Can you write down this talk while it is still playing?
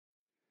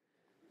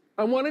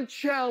I want to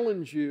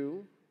challenge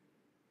you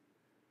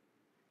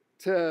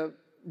to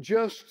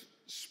just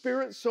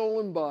spirit, soul,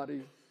 and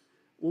body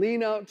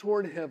lean out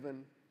toward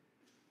heaven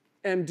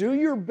and do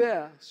your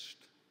best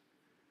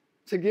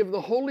to give the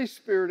Holy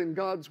Spirit and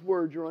God's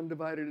Word your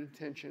undivided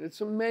attention.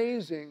 It's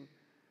amazing.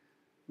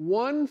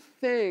 One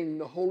thing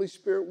the Holy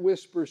Spirit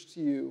whispers to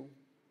you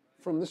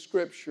from the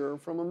Scripture,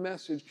 from a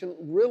message, can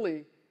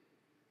really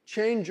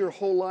change your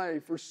whole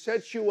life or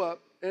set you up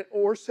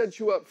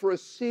for a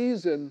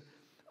season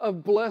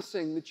of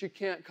blessing that you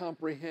can't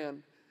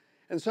comprehend.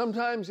 And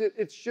sometimes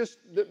it's just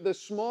the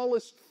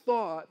smallest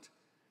thought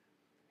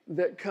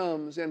that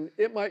comes, and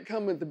it might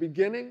come at the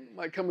beginning,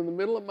 might come in the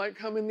middle, it might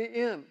come in the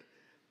end.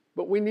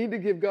 But we need to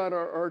give God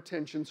our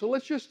attention. So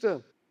let's just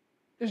do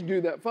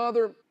that.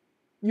 Father,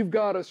 you've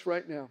got us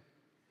right now.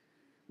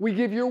 We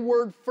give your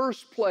word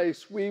first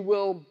place. We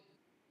will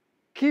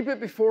keep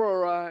it before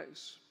our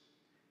eyes.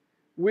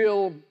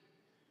 We'll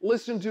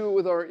listen to it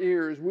with our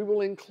ears. We will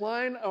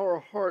incline our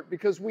heart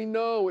because we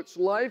know it's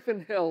life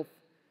and health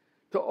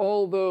to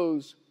all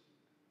those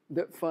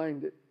that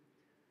find it.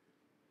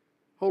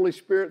 Holy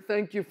Spirit,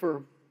 thank you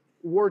for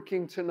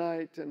working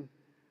tonight. And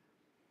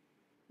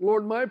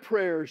Lord, my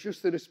prayer is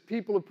just that as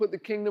people have put the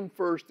kingdom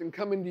first and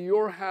come into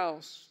your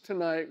house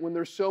tonight when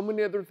there's so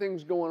many other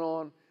things going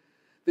on,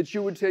 that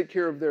you would take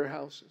care of their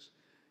houses.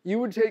 You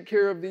would take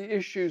care of the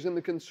issues and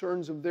the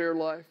concerns of their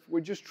life.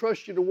 We just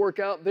trust you to work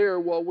out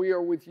there while we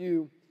are with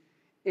you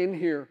in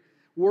here.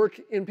 Work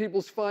in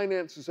people's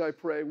finances, I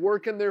pray.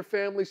 Work in their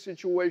family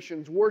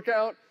situations. Work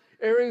out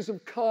areas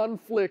of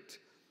conflict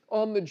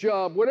on the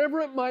job. Whatever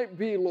it might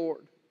be,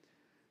 Lord.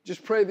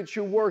 Just pray that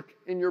you work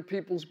in your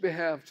people's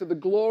behalf to the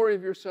glory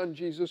of your Son,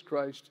 Jesus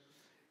Christ.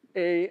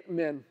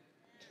 Amen.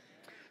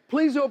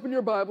 Please open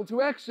your Bible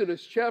to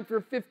Exodus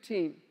chapter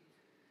 15.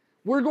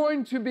 We're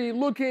going to be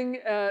looking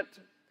at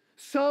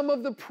some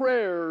of the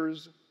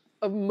prayers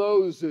of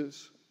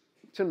Moses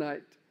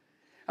tonight.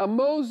 Now,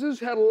 Moses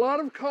had a lot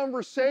of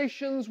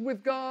conversations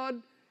with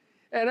God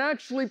and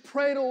actually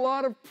prayed a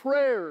lot of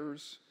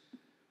prayers,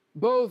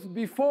 both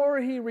before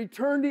he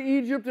returned to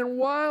Egypt and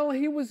while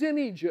he was in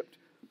Egypt,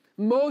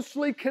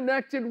 mostly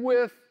connected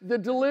with the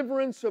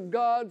deliverance of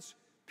God's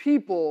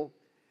people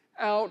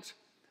out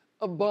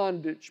of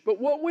bondage.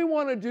 But what we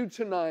want to do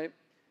tonight,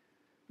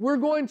 we're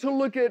going to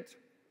look at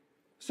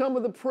some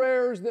of the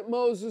prayers that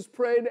Moses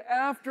prayed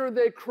after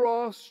they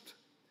crossed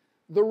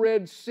the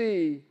Red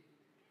Sea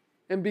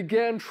and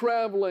began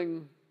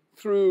traveling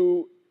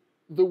through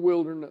the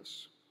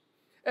wilderness.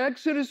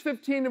 Exodus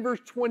 15 and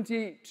verse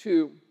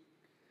 22.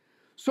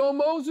 So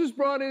Moses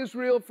brought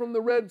Israel from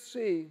the Red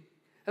Sea,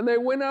 and they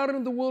went out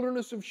into the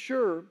wilderness of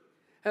Shur,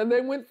 and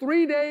they went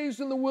 3 days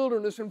in the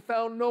wilderness and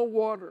found no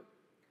water.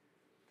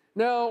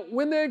 Now,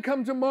 when they had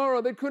come to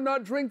Marah, they could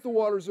not drink the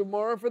waters of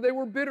Marah, for they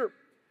were bitter.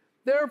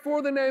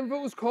 Therefore, the name of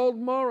it was called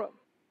Marah.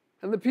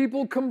 And the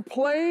people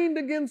complained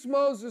against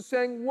Moses,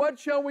 saying, "What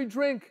shall we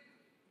drink?"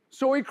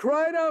 So he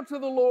cried out to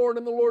the Lord,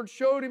 and the Lord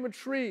showed him a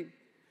tree.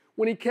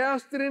 When he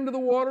cast it into the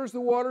waters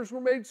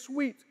were made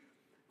sweet.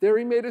 There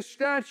he made a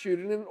statute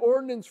and an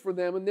ordinance for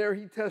them, and there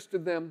he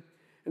tested them,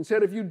 and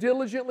said, "If you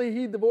diligently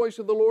heed the voice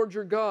of the Lord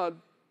your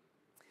God,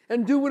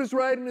 and do what is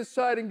right in his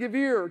sight, and give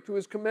ear to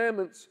his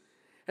commandments,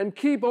 and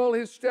keep all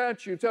his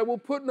statutes, I will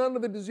put none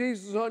of the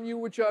diseases on you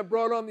which I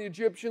brought on the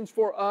Egyptians,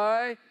 for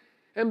I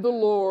am the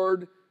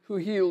Lord who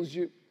heals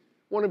you."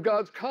 One of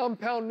God's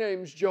compound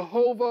names,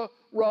 Jehovah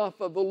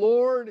Rapha, the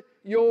Lord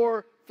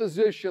your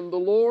physician, the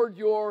Lord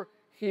your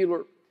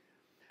healer.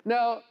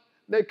 Now,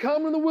 they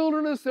come in the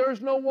wilderness,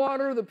 there's no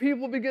water, the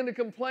people begin to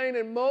complain,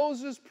 and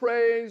Moses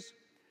prays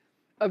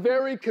a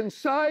very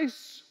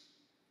concise,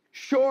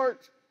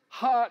 short,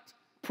 hot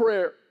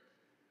prayer.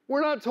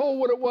 We're not told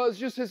what it was,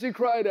 just as he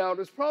cried out.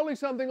 It's probably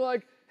something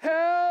like,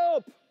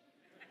 "Help!"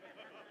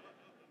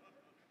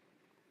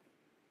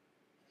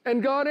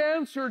 And God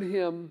answered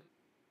him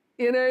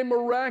in a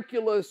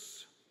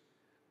miraculous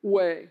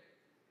way.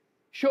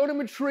 Showed him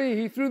a tree.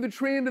 He threw the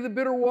tree into the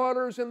bitter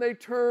waters, and they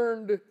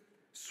turned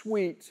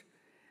sweet.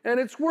 And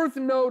it's worth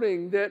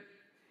noting that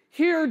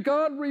here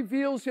God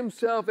reveals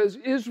himself as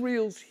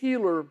Israel's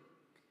healer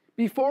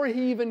before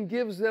he even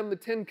gives them the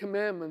 10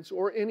 Commandments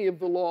or any of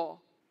the law.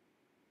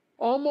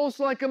 Almost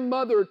like a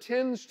mother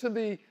tends to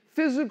the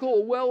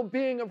physical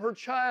well-being of her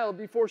child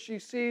before she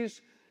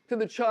sees to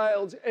the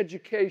child's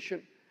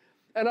education.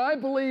 And I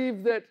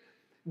believe that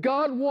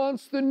God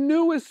wants the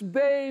newest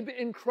babe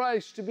in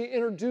Christ to be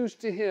introduced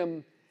to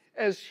him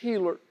as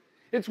healer.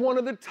 It's one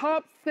of the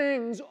top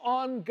things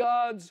on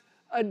God's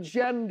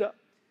agenda.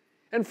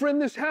 And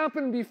friend, this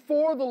happened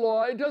before the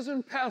law. It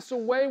doesn't pass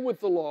away with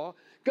the law.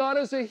 God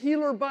is a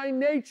healer by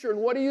nature,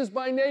 and what he is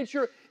by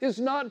nature is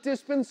not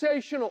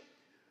dispensational.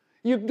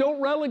 You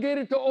don't relegate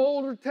it to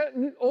Old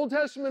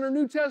Testament or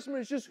New Testament.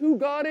 It's just who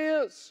God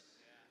is.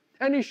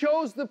 And he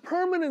shows the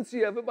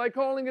permanency of it by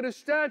calling it a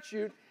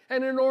statute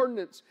and an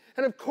ordinance.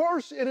 And of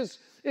course, it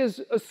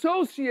is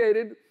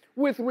associated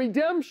with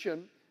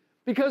redemption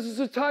because it's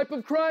a type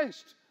of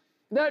Christ.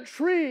 That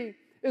tree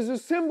is a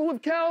symbol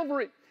of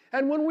Calvary.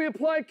 And when we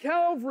apply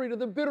Calvary to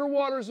the bitter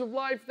waters of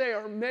life, they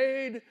are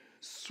made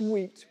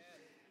sweet.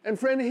 And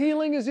friend,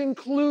 healing is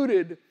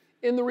included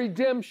in the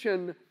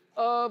redemption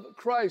of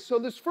Christ. So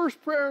this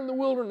first prayer in the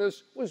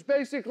wilderness was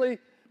basically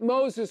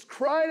Moses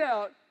cried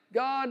out,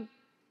 God,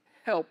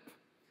 help.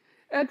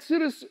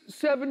 Exodus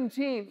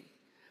 17.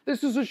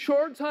 This is a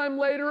short time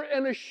later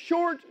and a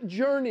short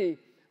journey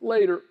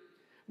later.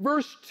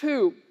 Verse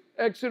 2,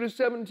 Exodus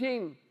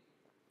 17.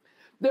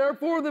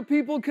 Therefore the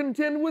people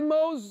contended with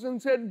Moses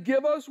and said,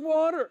 give us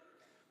water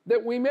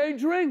that we may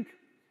drink.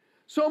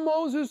 So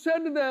Moses said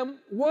to them,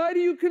 why do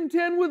you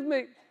contend with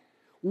me?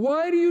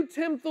 Why do you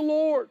tempt the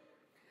Lord?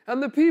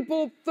 And the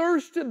people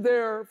thirsted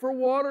there for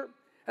water.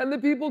 And the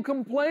people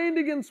complained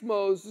against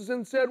Moses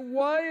and said,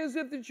 why is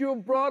it that you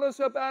have brought us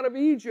up out of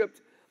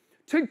Egypt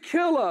to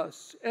kill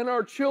us and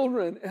our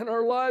children and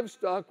our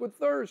livestock with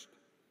thirst?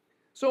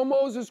 So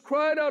Moses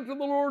cried out to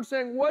the Lord,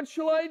 saying, what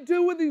shall I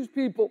do with these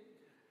people?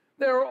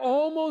 They are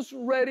almost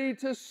ready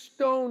to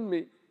stone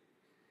me.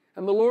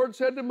 And the Lord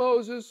said to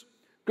Moses,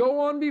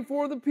 go on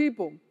before the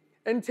people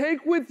and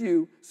take with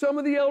you some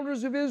of the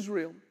elders of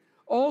Israel.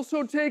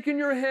 Also take in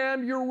your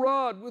hand your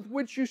rod with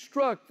which you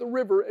struck the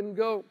river and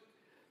go.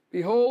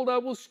 Behold, I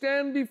will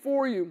stand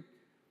before you,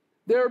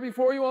 there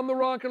before you on the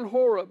rock in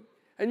Horeb,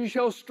 and you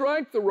shall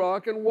strike the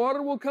rock, and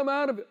water will come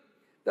out of it,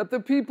 that the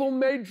people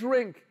may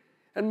drink.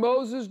 And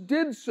Moses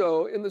did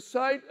so in the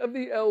sight of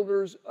the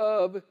elders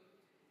of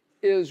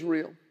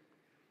Israel.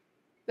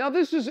 Now,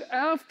 this is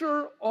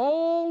after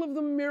all of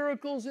the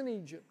miracles in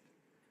Egypt.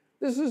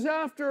 This is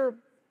after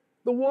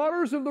the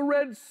waters of the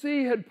Red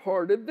Sea had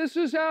parted. This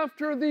is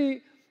after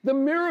the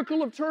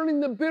miracle of turning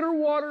the bitter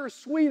water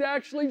sweet,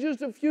 actually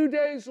just a few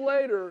days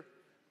later.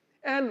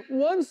 And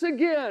once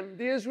again,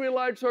 the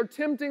Israelites are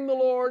tempting the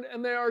Lord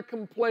and they are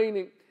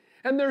complaining.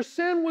 And their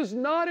sin was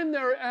not in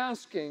their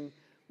asking.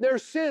 Their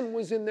sin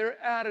was in their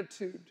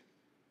attitude.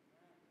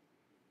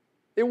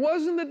 It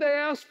wasn't that they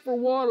asked for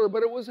water,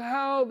 but it was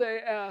how they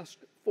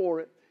asked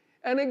for it.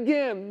 And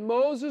again,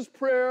 Moses'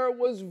 prayer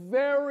was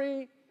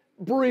very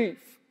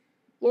brief.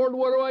 Lord,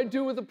 what do I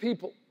do with the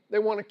people? They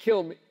want to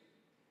kill me.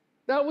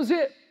 That was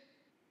it.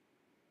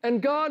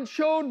 And God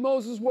showed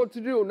Moses what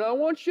to do. Now I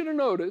want you to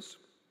notice,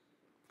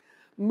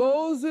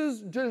 Moses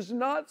does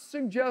not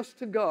suggest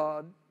to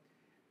God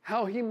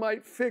how he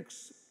might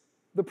fix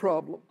the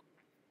problem.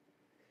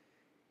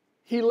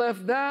 He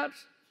left that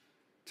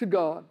to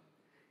God.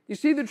 You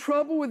see, the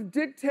trouble with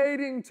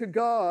dictating to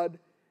God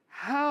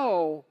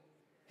how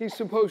he's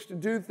supposed to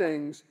do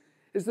things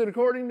is that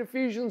according to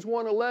Ephesians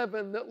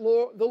 1:11, that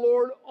the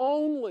Lord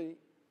only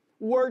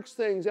works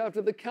things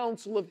after the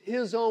counsel of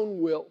his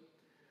own will.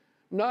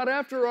 Not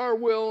after our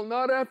will,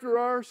 not after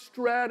our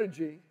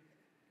strategy.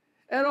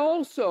 And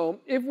also,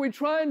 if we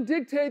try and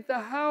dictate the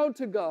how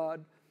to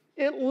God,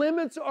 it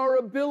limits our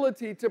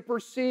ability to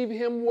perceive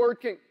him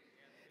working.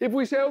 If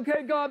we say,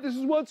 okay, God, this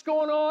is what's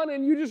going on,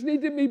 and you just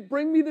need to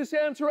bring me this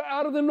answer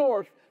out of the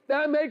north.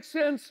 That makes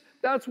sense.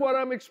 That's what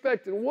I'm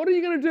expecting. What are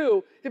you going to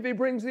do if he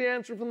brings the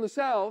answer from the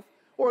south,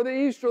 or the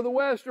east, or the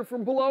west, or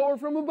from below, or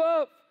from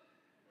above?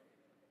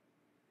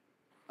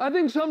 I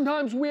think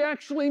sometimes we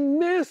actually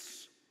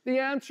miss the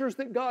answers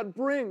that God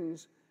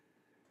brings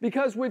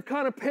because we've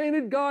kind of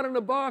painted God in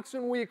a box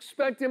and we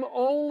expect him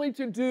only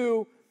to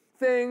do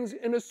things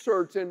in a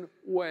certain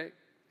way.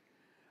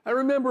 I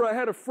remember I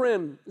had a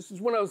friend, this is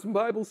when I was in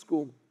Bible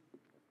school,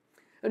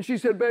 and she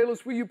said,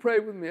 Bayless, will you pray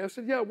with me? I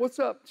said, yeah, what's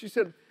up? She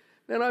said,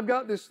 man, I've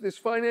got this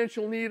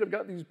financial need. I've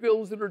got these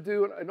bills that are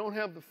due, and I don't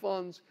have the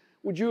funds.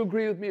 Would you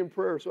agree with me in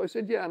prayer? So I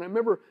said, yeah, and I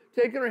remember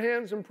taking her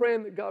hands and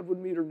praying that God would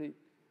meet her need.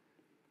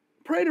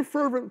 Prayed a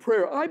fervent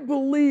prayer. I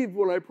believed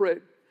when I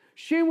prayed.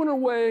 She went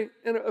away,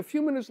 and a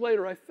few minutes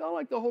later, I felt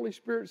like the Holy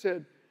Spirit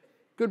said,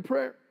 good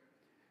prayer.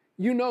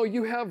 You know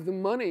you have the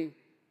money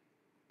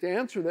to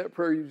answer that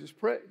prayer you just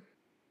prayed.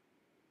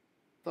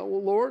 I thought,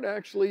 well, Lord,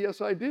 actually, yes,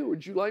 I do.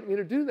 Would you like me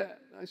to do that?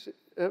 I said,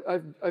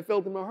 I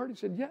felt in my heart. He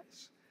said,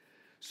 yes.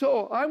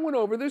 So I went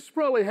over. This is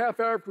probably half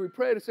hour after we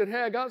prayed. I said,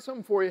 hey, I got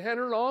something for you. Hand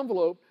her an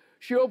envelope.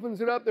 She opens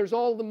it up. There's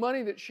all the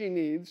money that she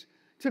needs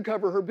to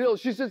cover her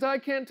bills. She says, I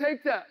can't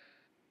take that.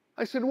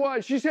 I said, why?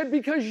 She said,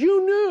 because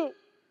you knew.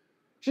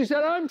 She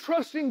said, I'm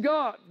trusting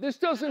God. This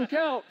doesn't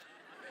count.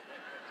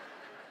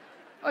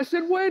 I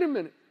said, wait a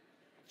minute.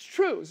 It's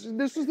true.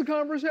 This is the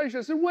conversation.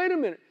 I said, wait a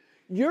minute.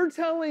 You're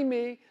telling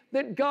me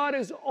that God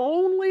is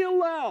only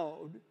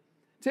allowed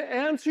to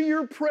answer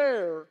your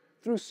prayer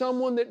through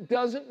someone that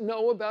doesn't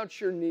know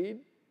about your need?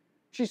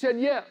 She said,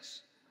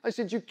 yes. I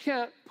said, you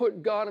can't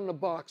put God in a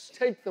box.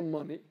 Take the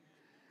money.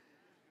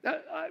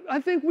 I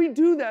think we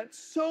do that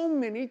so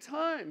many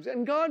times.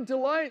 And God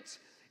delights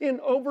in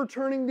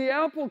overturning the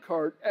apple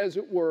cart, as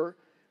it were,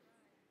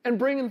 and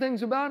bringing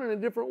things about in a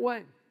different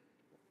way.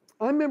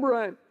 I remember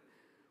I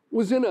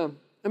was in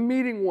a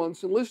meeting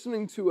once and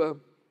listening to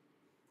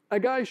a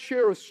guy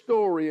share a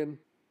story, and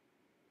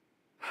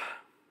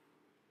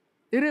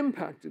it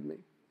impacted me.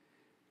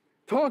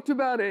 Talked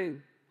about a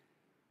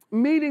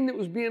meeting that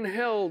was being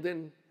held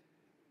in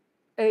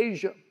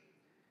Asia.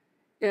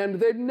 And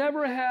they'd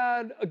never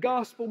had a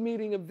gospel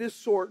meeting of this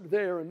sort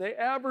there. And they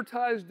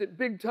advertised it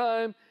big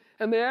time.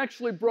 And they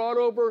actually brought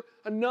over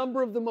a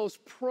number of the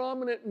most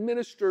prominent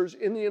ministers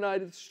in the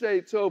United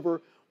States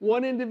over.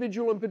 One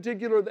individual in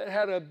particular that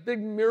had a big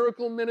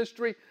miracle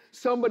ministry.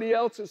 Somebody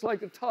else is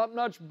like a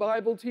top-notch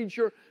Bible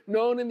teacher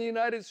known in the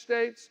United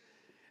States.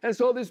 And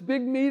so this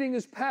big meeting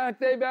is packed.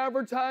 They've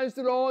advertised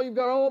it all. You've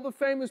got all the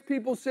famous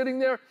people sitting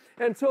there.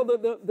 And so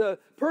the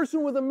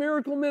person with a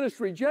miracle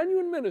ministry,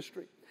 genuine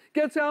ministry,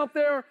 gets out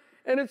there,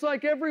 and it's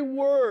like every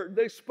word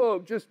they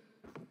spoke just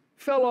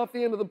fell off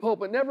the end of the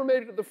pulpit, never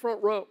made it to the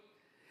front row.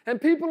 And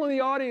people in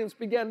the audience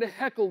began to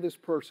heckle this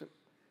person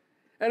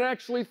and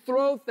actually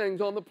throw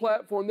things on the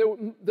platform.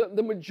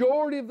 The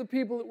majority of the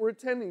people that were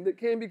attending that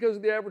came because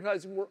of the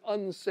advertising were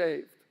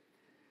unsaved.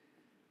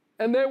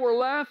 And they were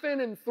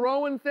laughing and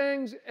throwing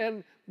things,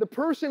 and the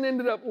person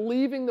ended up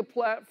leaving the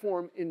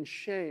platform in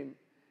shame.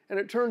 And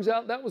it turns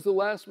out that was the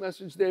last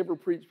message they ever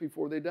preached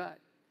before they died.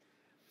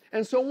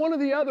 And so one of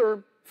the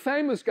other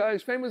famous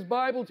guys, famous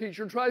Bible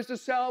teacher, tries to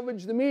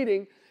salvage the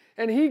meeting,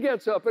 and he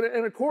gets up,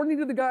 and according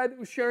to the guy that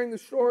was sharing the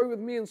story with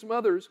me and some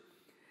others,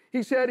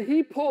 he said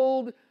he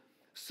pulled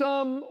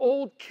some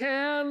old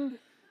canned,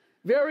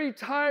 very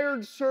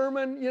tired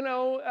sermon,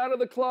 out of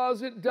the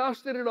closet,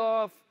 dusted it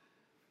off,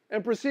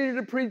 and proceeded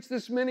to preach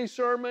this mini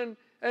sermon.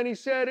 And he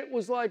said it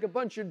was like a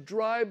bunch of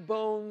dry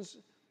bones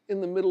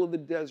in the middle of the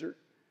desert.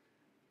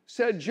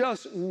 Said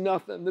just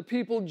nothing. The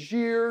people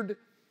jeered,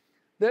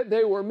 that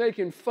they were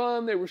making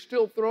fun. They were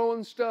still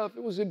throwing stuff.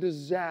 It was a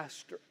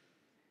disaster.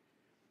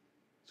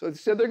 So they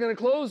said they're going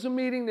to close the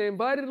meeting. They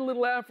invited a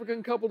little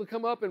African couple to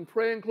come up and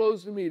pray and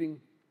close the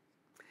meeting.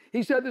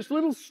 He said this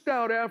little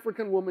stout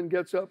African woman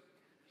gets up,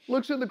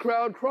 looks at the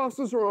crowd,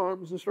 crosses her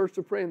arms, and starts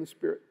to pray in the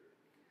Spirit.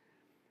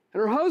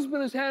 And her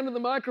husband is handed the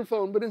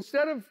microphone, but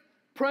instead of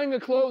praying a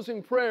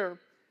closing prayer,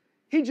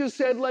 he just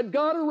said, "Let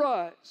God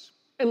arise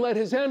and let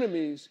his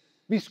enemies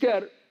be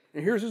scattered."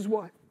 And here's his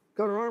wife,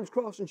 got her arms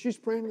crossed, and she's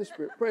praying in the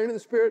Spirit, praying in the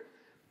Spirit.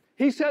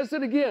 He says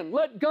it again,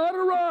 "Let God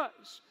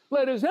arise,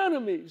 let his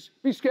enemies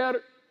be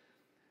scattered."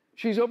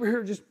 She's over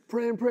here just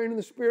praying in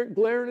the Spirit,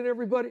 glaring at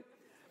everybody.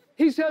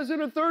 He says it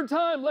a third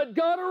time, "Let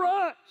God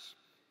arise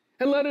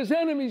and let his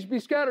enemies be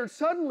scattered."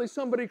 Suddenly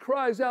somebody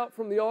cries out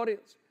from the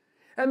audience.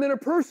 And then a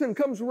person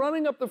comes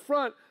running up the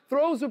front,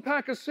 throws a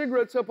pack of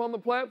cigarettes up on the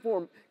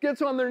platform,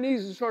 gets on their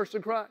knees and starts to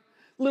cry.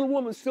 Little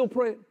woman still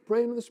praying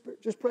in the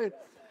Spirit, just praying.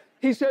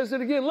 He says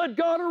it again, "Let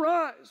God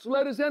arise,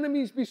 let his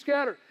enemies be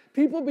scattered."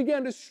 People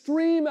began to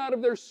stream out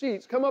of their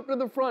seats, come up to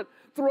the front,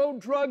 throw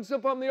drugs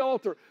up on the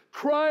altar,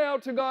 cry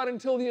out to God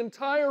until the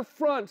entire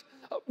front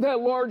of that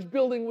large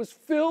building was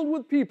filled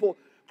with people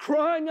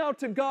crying out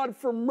to God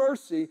for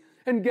mercy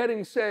and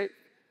getting saved.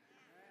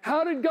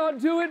 How did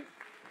God do it?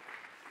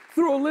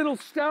 Through a little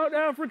stout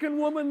African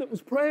woman that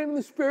was praying in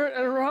the Spirit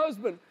and her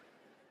husband.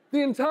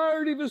 The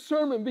entirety of his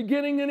sermon,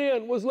 beginning and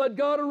end, was "Let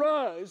God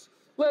arise,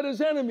 let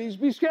his enemies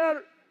be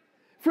scattered."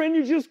 Friend,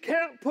 you just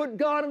can't put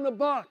God in a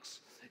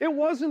box. It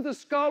wasn't the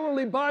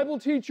scholarly Bible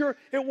teacher.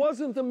 It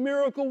wasn't the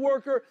miracle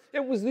worker.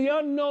 It was the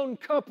unknown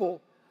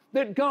couple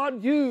that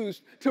God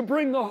used to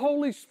bring the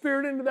Holy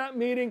Spirit into that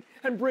meeting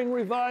and bring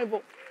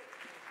revival.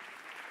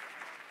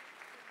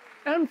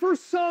 And for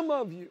some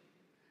of you,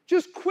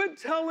 just quit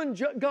telling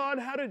God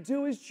how to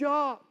do his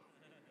job.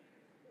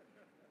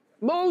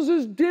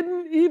 Moses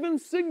didn't even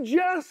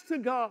suggest to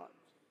God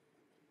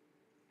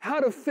how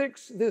to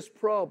fix this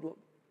problem.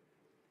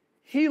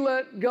 He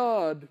let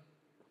God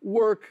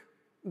work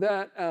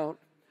that out.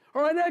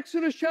 All right,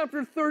 Exodus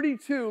chapter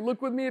 32.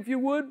 Look with me if you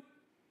would.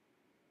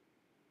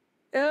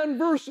 And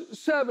verse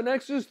 7,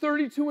 Exodus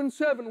 32 and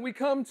 7, we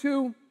come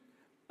to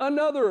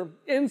another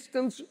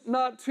instance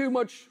not too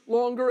much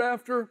longer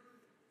after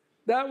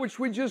that which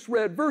we just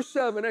read. Verse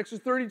 7,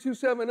 Exodus 32,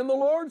 7. "And the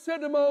Lord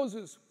said to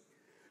Moses,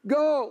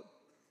 go,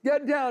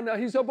 get down." Now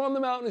he's up on the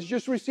mountain, has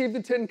just received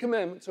the 10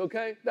 Commandments,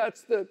 okay?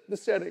 That's the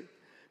setting.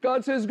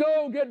 God says,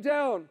 "Go, get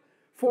down,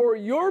 for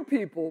your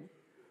people,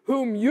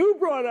 whom you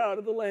brought out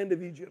of the land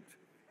of Egypt,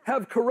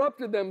 have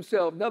corrupted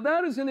themselves." Now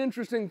that is an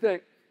interesting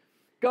thing.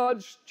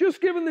 God's just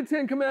given the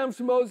 10 Commandments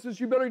to Moses,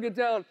 "You better get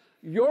down.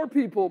 Your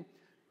people,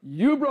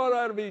 you brought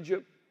out of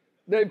Egypt,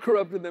 they've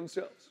corrupted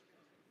themselves."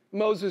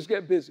 Moses,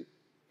 get busy.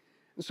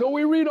 And so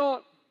we read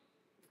on.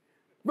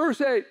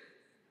 Verse 8,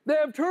 "They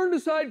have turned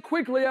aside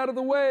quickly out of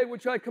the way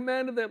which I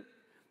commanded them.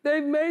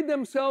 They've made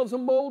themselves a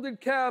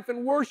molded calf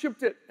and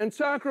worshipped it and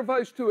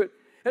sacrificed to it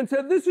and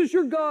said, 'This is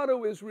your God,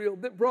 O Israel,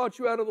 that brought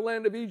you out of the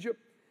land of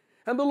Egypt.'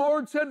 And the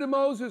Lord said to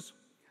Moses,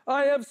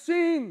 'I have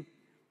seen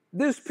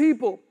this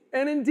people,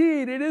 and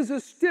indeed it is a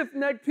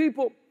stiff-necked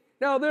people.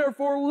 Now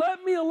therefore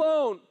let me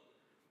alone,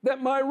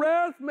 that my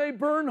wrath may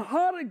burn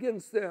hot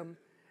against them,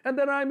 and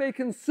that I may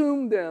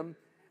consume them,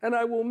 and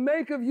I will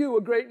make of you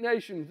a great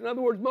nation.'" In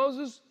other words,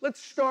 Moses, let's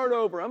start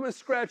over. I'm going to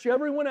scratch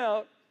everyone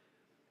out,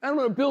 and I'm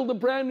going to build a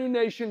brand new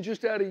nation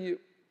just out of you.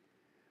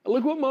 And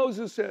look what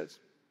Moses says.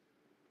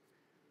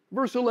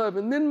 Verse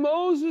 11, "Then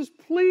Moses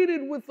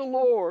pleaded with the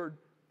Lord,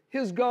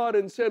 his God,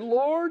 and said,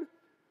 'Lord,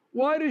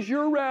 why does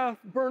your wrath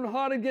burn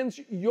hot against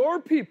your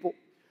people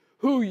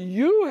who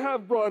you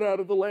have brought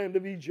out of the land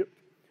of Egypt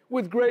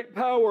with great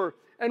power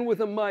and with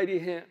a mighty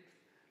hand.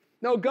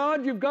 Now,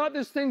 God, you've got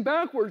this thing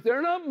backwards.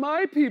 They're not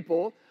my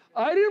people.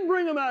 I didn't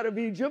bring them out of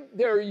Egypt.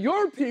 They're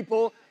your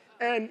people,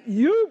 and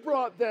you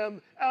brought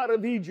them out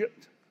of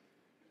Egypt.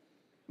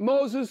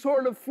 Moses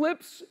sort of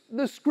flips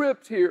the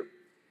script here.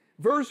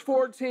 Verse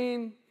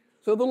 14,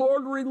 so the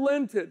Lord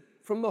relented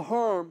from the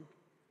harm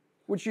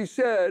which he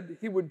said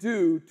he would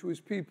do to his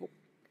people.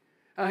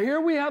 Now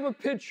here we have a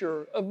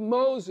picture of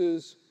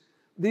Moses,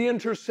 the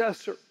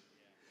intercessor,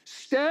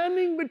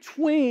 standing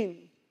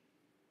between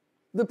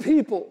the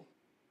people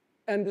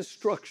and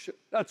destruction.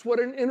 That's what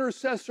an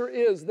intercessor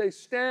is. They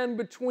stand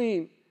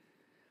between.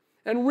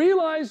 And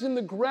realizing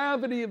the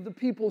gravity of the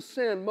people's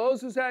sin,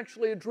 Moses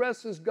actually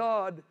addresses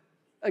God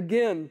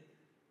again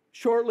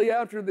shortly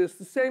after this,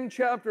 the same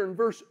chapter in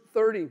verse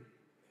 30.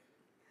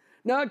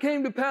 Now it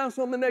came to pass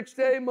on the next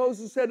day,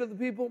 Moses said to the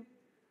people,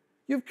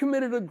 you've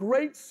committed a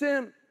great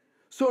sin.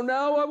 So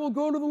now I will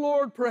go to the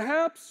Lord.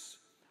 Perhaps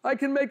I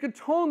can make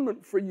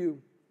atonement for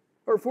you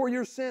or for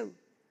your sin.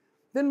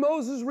 Then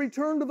Moses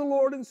returned to the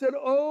Lord and said,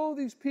 oh,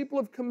 these people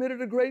have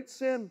committed a great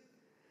sin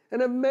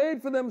and have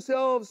made for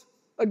themselves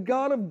a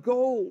god of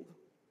gold.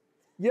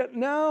 Yet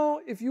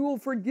now, if you will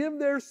forgive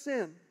their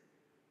sin,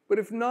 but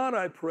if not,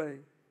 I pray,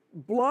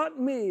 blot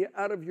me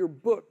out of your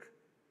book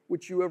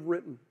which you have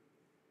written.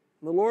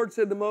 And the Lord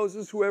said to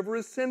Moses, whoever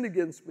has sinned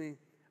against me,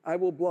 I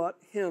will blot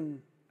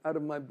him out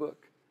of my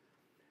book.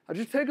 Now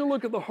just take a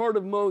look at the heart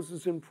of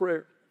Moses in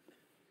prayer.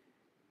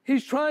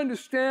 He's trying to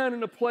stand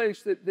in a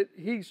place that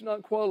he's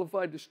not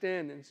qualified to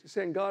stand in. He's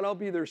saying, God, I'll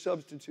be their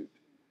substitute.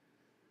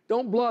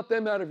 Don't blot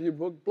them out of your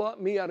book.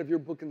 Blot me out of your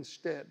book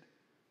instead.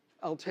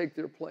 I'll take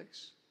their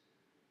place.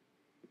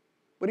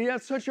 But he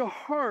had such a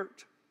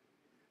heart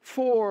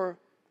for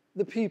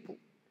the people.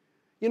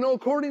 You know,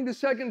 according to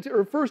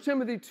 1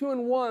 Timothy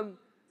 2:1,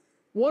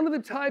 one of the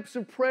types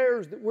of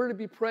prayers that we're to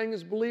be praying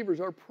as believers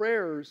are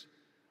prayers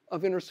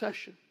of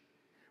intercession,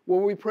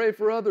 where we pray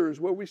for others,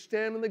 where we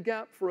stand in the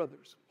gap for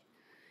others.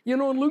 You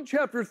know, in Luke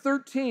chapter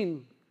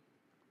 13,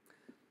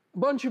 a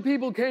bunch of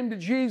people came to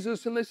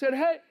Jesus and they said,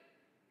 hey,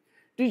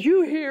 did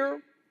you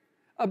hear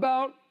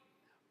about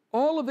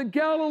all of the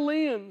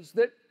Galileans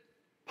that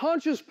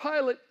Pontius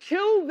Pilate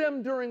killed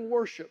them during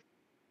worship?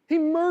 He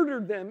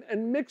murdered them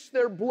and mixed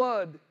their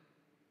blood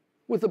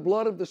with the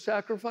blood of the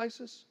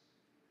sacrifices.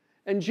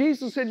 And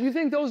Jesus said, you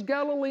think those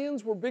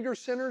Galileans were bigger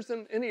sinners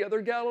than any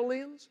other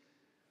Galileans?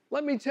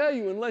 Let me tell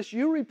you, unless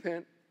you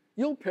repent,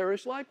 you'll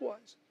perish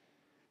likewise.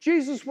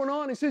 Jesus went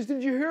on, he says,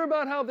 did you hear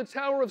about how the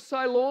Tower of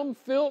Siloam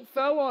fell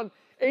on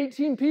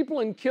 18 people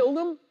and killed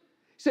them?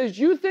 He says,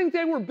 you think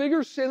they were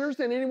bigger sinners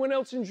than anyone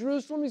else in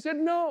Jerusalem? He said,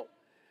 no.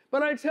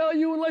 But I tell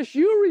you, unless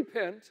you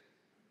repent,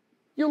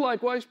 you'll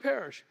likewise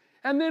perish.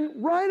 And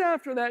then right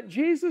after that,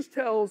 Jesus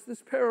tells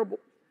this parable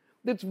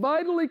that's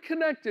vitally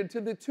connected to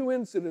the two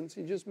incidents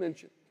he just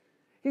mentioned.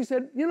 He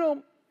said, you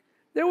know,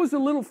 there was a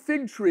little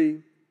fig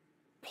tree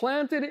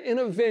planted in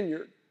a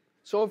vineyard.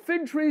 So a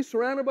fig tree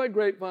surrounded by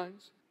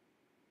grapevines.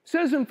 It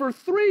says, and for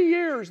 3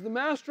 years, the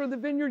master of the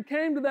vineyard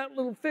came to that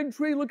little fig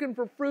tree looking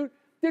for fruit,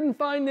 didn't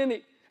find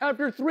any.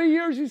 After 3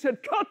 years, he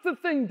said, cut the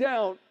thing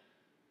down.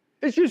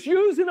 It's just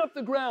using up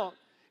the ground.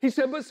 He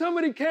said, but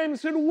somebody came and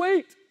said,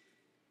 wait.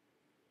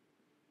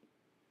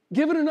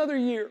 Give it another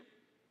year.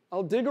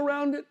 I'll dig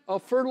around it, I'll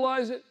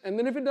fertilize it, and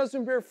then if it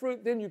doesn't bear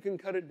fruit, then you can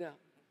cut it down.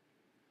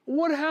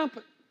 What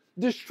happened?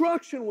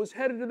 Destruction was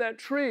headed to that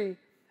tree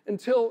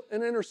until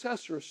an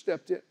intercessor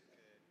stepped in.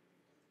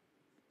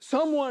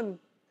 Someone,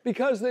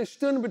 because they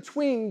stood in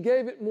between,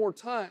 gave it more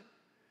time.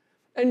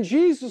 And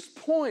Jesus'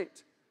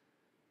 point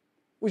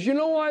was, you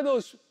know why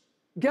those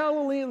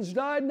Galileans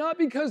died? Not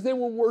because they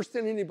were worse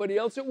than anybody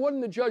else. It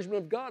wasn't the judgment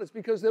of God. It's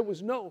because there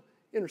was no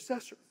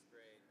intercessor.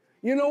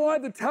 You know why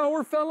the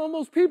tower fell on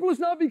those people? It's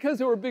not because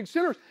they were big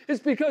sinners.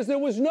 It's because there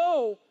was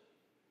no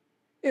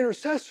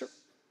intercessor.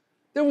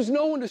 There was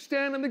no one to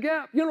stand in the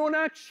gap. You know, in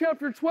Acts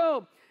chapter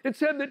 12, it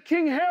said that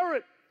King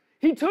Herod,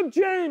 he took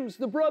James,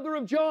 the brother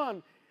of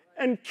John,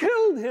 and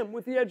killed him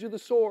with the edge of the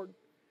sword.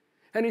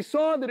 And he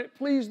saw that it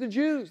pleased the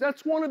Jews.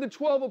 That's one of the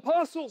 12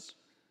 apostles.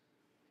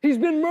 He's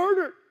been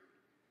murdered.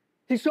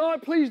 He saw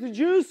it pleased the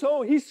Jews,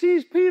 so he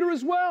seized Peter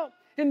as well,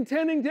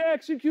 intending to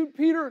execute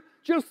Peter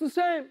just the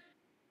same.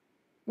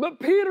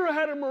 But Peter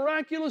had a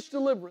miraculous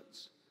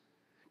deliverance.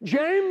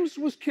 James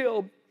was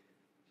killed.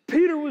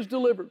 Peter was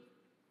delivered.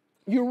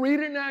 You read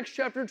it in Acts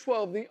chapter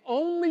 12. The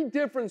only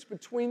difference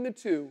between the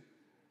two,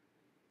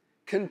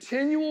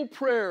 continual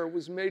prayer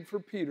was made for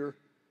Peter.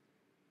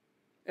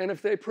 And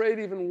if they prayed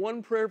even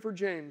one prayer for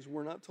James,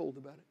 we're not told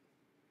about it.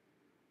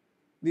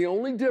 The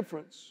only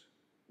difference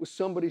was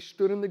somebody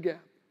stood in the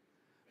gap.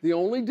 The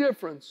only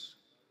difference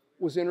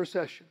was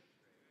intercession.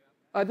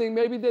 I think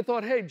maybe they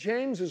thought, hey,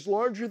 James is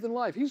larger than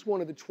life. He's one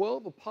of the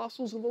 12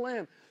 apostles of the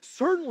Lamb.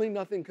 Certainly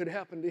nothing could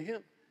happen to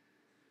him.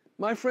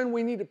 My friend,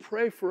 we need to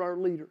pray for our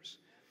leaders.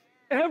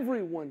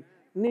 Everyone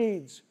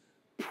needs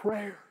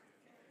prayer.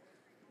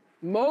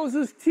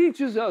 Moses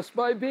teaches us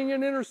by being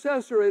an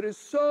intercessor. It is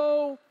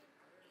so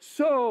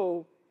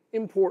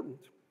important.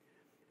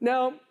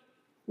 Now,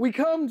 we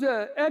come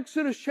to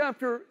Exodus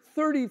chapter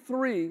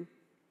 33,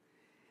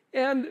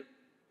 and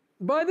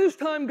by this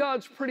time,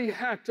 God's pretty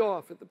hacked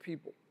off at the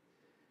people.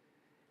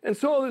 And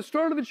so at the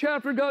start of the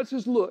chapter, God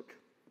says, look,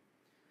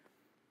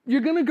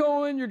 you're going to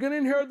go in, you're going to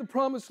inherit the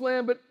promised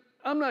land, but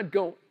I'm not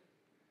going.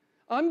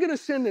 I'm going to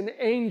send an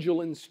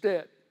angel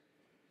instead.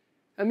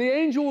 And the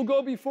angel will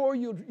go before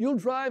you. You'll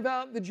drive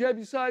out the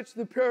Jebusites,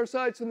 the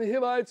Perizzites, and the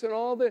Hivites, and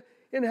all the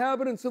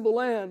inhabitants of the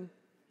land.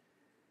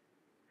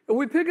 And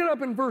we pick it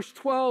up in verse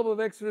 12 of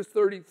Exodus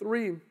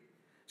 33. It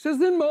says,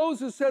 then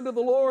Moses said to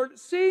the Lord,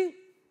 see,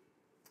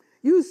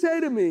 you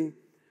say to me,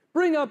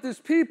 bring up this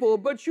people,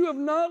 but you have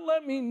not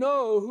let me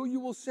know who you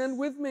will send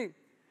with me.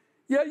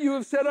 Yet you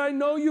have said, I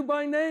know you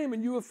by name,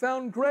 and you have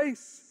found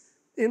grace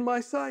in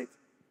my sight.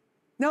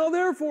 Now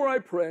therefore I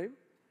pray,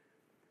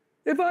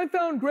 if I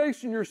found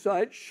grace in your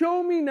sight,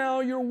 show me now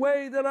your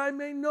way that I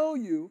may know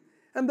you,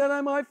 and that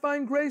I might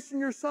find grace in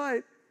your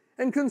sight,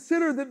 and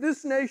consider that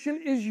this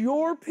nation is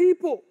your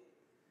people.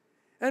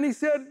 And he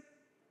said,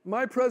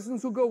 my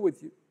presence will go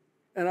with you,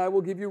 and I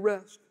will give you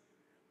rest.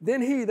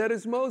 Then he, that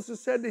is Moses,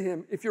 said to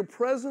him, if your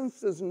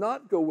presence does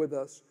not go with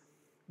us,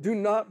 do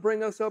not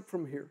bring us up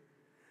from here.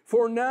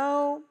 For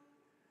now,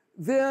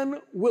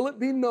 then will it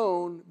be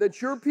known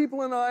that your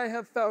people and I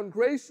have found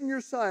grace in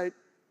your sight,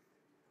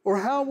 or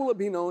how will it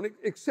be known,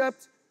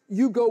 except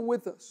you go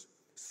with us?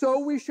 So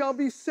we shall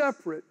be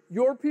separate,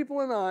 your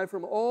people and I,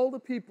 from all the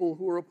people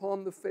who are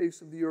upon the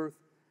face of the earth.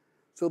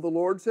 So the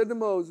Lord said to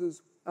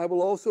Moses, I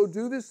will also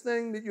do this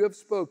thing that you have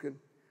spoken,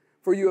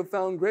 for you have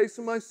found grace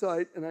in my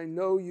sight, and I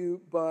know you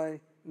by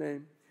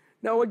name.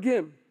 Now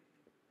again,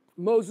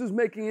 Moses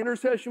making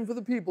intercession for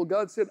the people.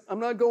 God said, I'm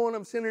not going,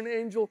 I'm sending an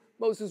angel.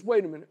 Moses,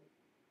 wait a minute.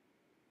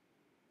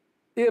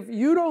 If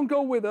you don't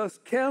go with us,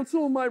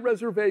 cancel my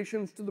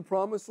reservations to the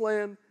promised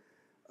land.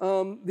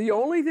 The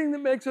only thing that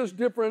makes us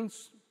different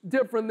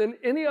than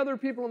any other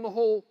people on the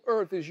whole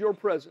earth is your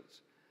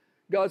presence.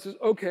 God says,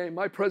 okay,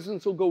 my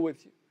presence will go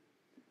with you.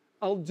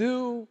 I'll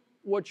do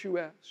what you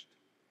asked.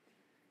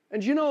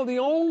 And you know, the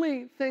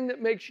only thing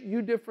that makes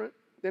you different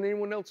than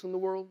anyone else in the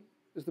world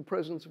is the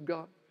presence of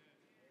God.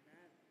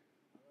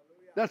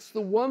 That's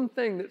the one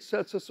thing that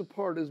sets us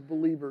apart as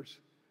believers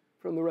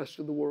from the rest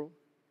of the world.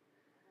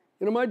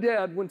 You know, my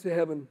dad went to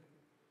heaven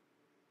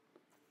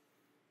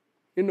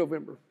in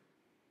November.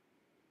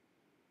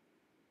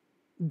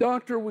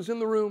 Doctor was in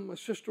the room. My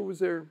sister was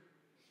there.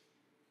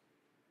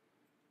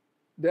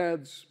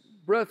 Dad's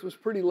breath was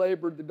pretty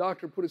labored. The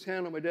doctor put his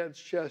hand on my dad's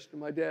chest,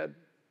 and my dad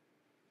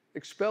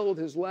expelled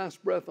his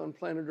last breath on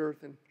planet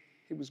Earth, and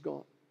he was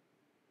gone.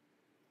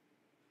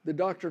 The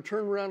doctor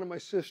turned around to my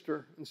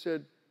sister and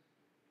said,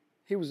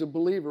 he was a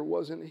believer,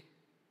 wasn't he?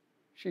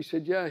 She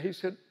said, yeah. He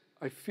said,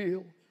 I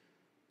feel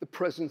the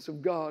presence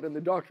of God. And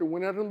the doctor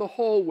went out in the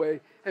hallway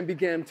and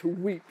began to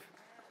weep.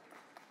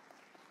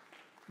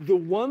 The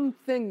one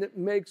thing that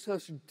makes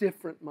us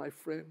different, my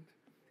friend,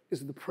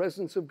 is the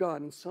presence of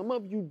God. And some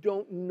of you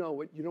don't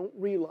know it. You don't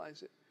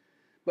realize it.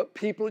 But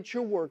people at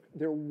your work,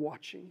 they're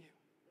watching you.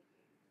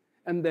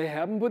 And they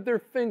haven't put their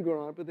finger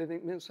on it, but they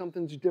think, man,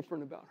 something's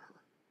different about her.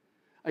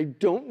 I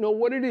don't know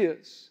what it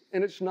is.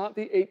 And it's not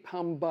the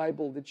 8-pound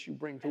Bible that you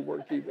bring to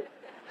work either.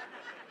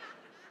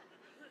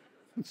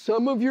 But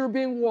some of you are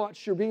being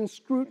watched. You're being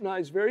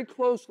scrutinized very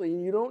closely,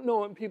 and you don't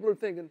know it. And people are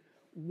thinking,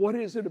 what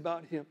is it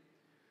about him?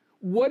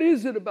 What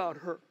is it about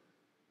her?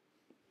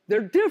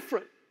 They're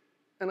different.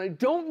 And I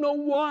don't know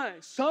why.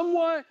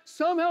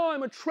 Somehow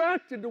I'm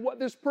attracted to what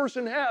this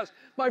person has.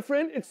 My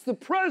friend, it's the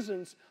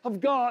presence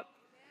of God.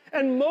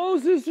 And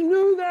Moses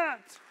knew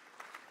that.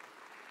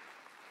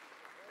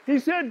 He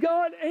said,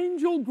 God,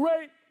 angel,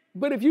 great.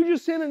 But if you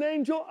just send an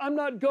angel, I'm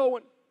not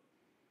going.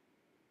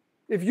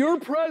 If your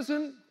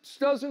presence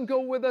doesn't go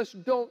with us,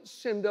 don't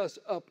send us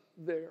up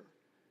there.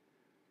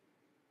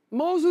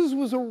 Moses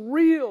was a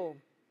real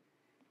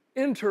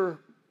intercessor.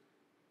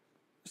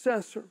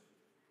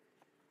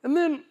 And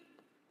then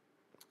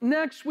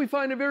next we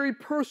find a very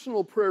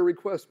personal prayer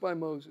request by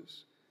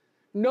Moses.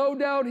 No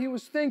doubt he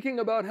was thinking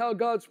about how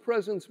God's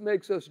presence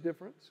makes us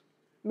different.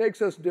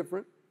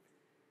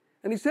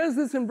 And he says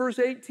this in verse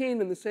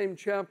 18 in the same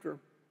chapter.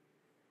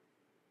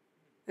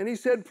 And he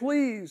said,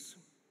 please,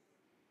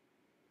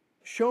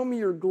 show me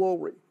your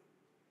glory.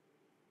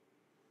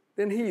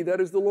 Then he,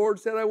 that is the Lord,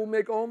 said, I will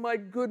make all my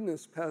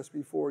goodness pass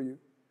before you.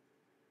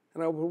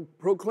 And I will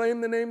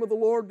proclaim the name of the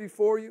Lord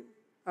before you.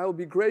 I will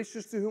be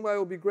gracious to whom I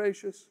will be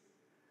gracious.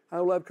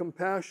 I will have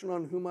compassion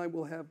on whom I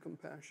will have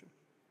compassion.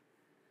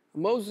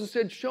 And Moses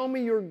said, show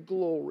me your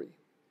glory.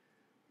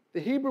 The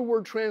Hebrew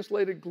word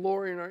translated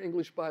glory in our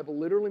English Bible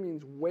literally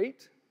means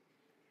weight,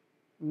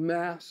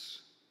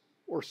 mass,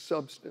 or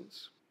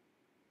substance.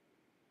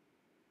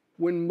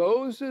 When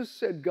Moses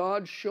said,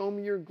 God, show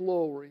me your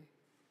glory,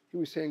 he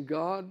was saying,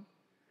 God,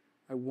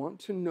 I want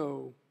to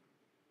know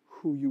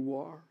who you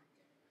are.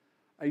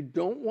 I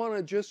don't want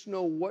to just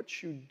know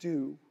what you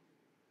do,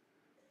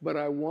 but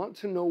I want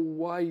to know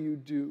why you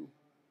do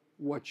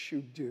what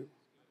you do.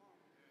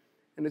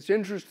 And it's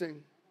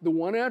interesting, the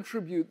one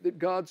attribute that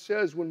God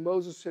says when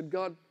Moses said,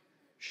 God,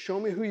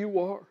 Show me who you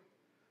are.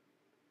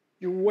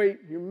 Your weight,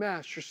 your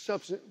mass, your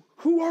substance.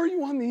 Who are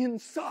you on the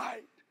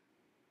inside?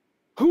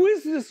 Who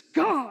is this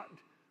God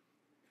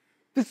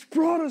that's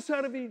brought us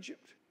out of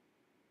Egypt?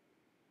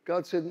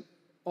 God said,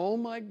 all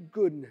my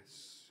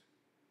goodness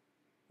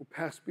will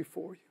pass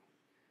before you,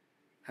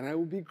 and I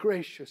will be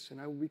gracious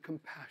and I will be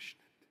compassionate,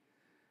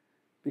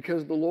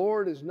 because the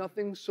Lord is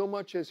nothing so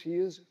much as He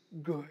is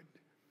good,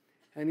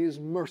 and He is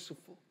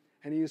merciful,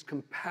 and He is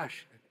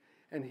compassionate,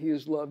 and He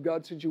is love.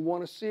 God said, you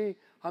want to see?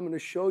 I'm going to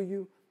show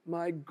you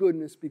my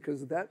goodness,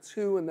 because that's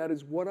who and that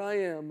is what I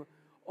am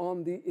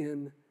on the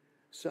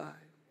inside.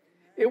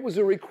 It was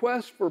a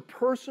request for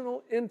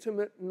personal,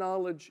 intimate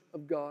knowledge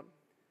of God.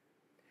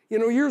 You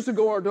know, years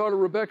ago, our daughter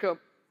Rebecca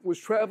was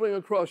traveling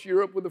across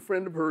Europe with a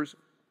friend of hers.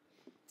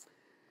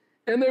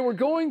 And they were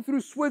going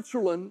through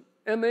Switzerland,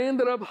 and they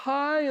ended up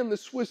high in the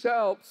Swiss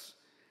Alps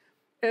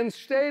and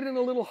stayed in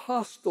a little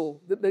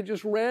hostel that they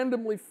just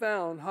randomly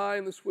found high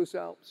in the Swiss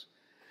Alps.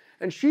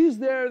 And she's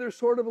there, there's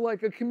sort of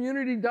like a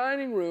community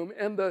dining room,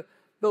 and the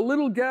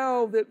little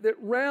gal that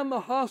ran the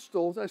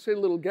hostels, I say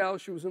little gal,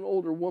 she was an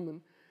older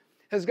woman,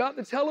 has got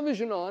the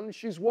television on, and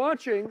she's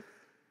watching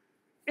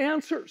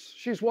Answers.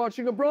 She's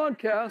watching a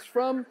broadcast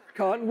from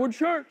Cottonwood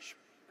Church.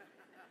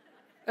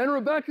 And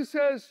Rebecca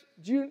says,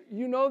 do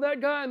you know that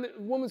guy? And the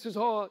woman says,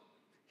 oh,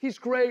 he's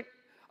great.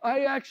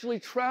 I actually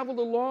traveled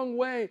a long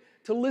way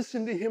to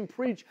listen to him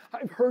preach.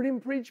 I've heard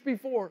him preach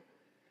before.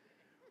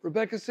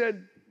 Rebecca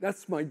said,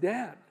 that's my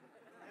dad.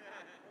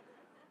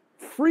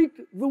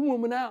 Freaked the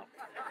woman out.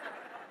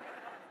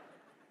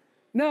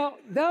 Now,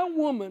 that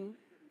woman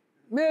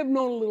may have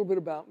known a little bit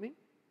about me,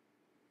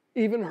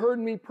 even heard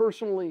me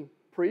personally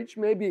preach,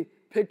 maybe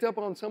picked up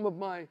on some of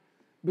my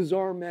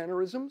bizarre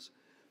mannerisms.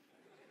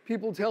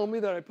 People tell me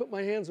that I put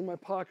my hands in my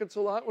pockets a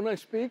lot when I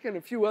speak, and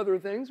a few other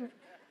things.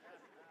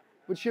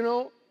 But you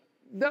know,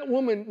 that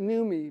woman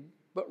knew me,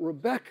 but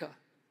Rebecca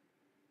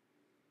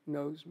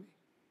knows me.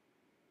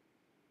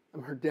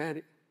 I'm her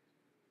daddy.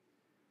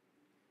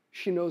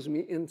 She knows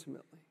me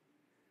intimately.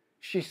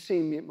 She's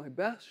seen me at my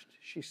best.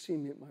 She's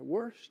seen me at my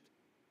worst.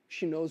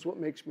 She knows what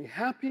makes me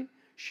happy.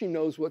 She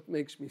knows what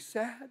makes me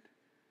sad.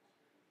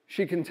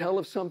 She can tell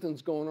if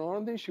something's going on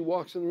with me. She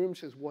walks in the room and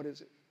says, what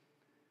is it?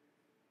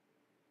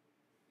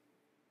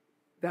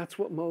 That's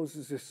what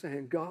Moses is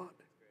saying. God,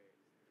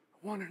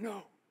 I want to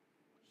know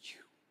you.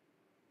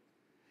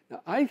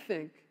 Now, I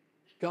think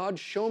God,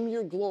 show me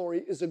your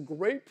glory is a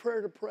great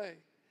prayer to pray,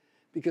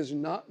 because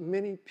not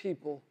many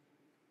people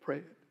pray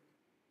it.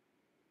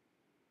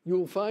 You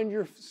will find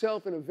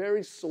yourself in a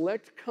very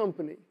select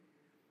company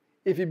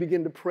if you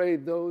begin to pray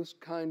those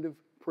kind of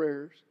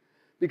prayers.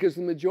 Because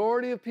the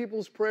majority of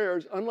people's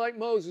prayers, unlike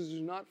Moses,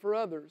 is not for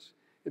others.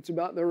 It's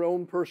about their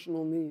own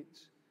personal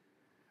needs.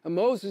 And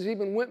Moses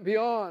even went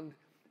beyond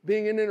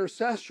being an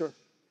intercessor,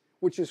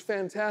 which is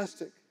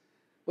fantastic.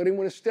 But he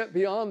went a step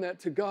beyond that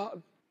to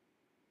God.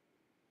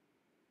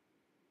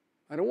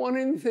 I don't want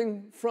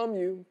anything from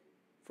you,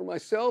 for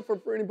myself or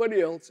for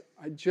anybody else.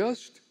 I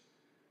just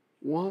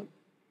want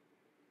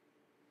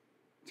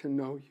to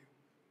know you.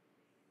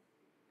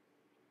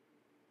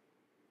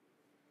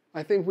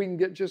 I think we can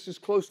get just as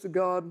close to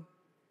God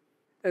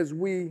as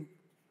we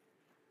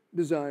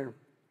desire.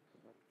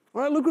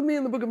 All right, look with me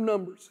in the book of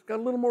Numbers. Got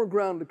a little more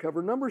ground to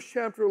cover. Numbers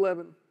chapter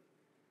 11.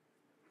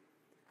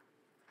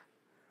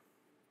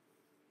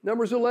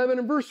 Numbers 11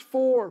 and verse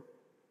 4. It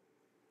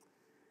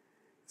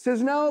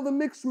says, now the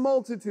mixed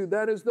multitude,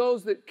 that is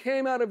those that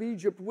came out of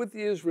Egypt with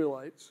the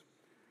Israelites,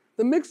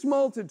 the mixed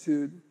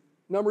multitude,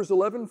 Numbers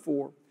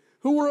 11:4,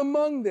 who were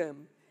among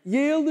them,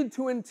 yielded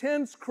to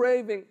intense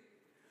craving.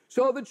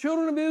 So the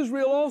children of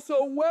Israel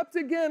also wept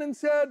again and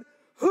said,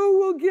 who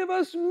will give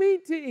us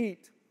meat to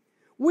eat?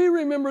 We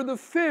remember the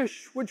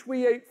fish which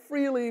we ate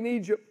freely in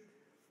Egypt,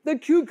 the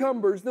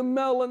cucumbers, the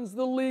melons,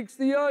 the leeks,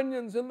 the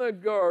onions, and the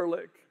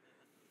garlic.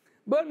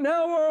 But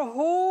now our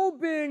whole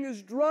being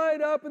is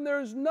dried up, and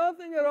there is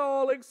nothing at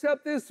all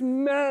except this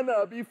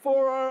manna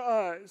before our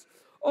eyes.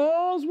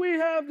 All we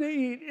have to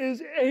eat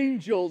is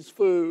angels'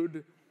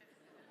 food.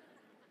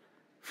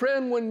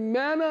 Friend, when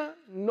manna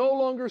no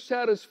longer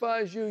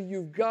satisfies you,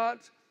 you've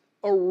got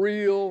a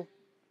real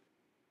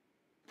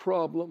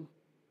problem.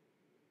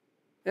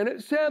 And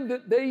it said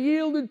that they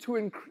yielded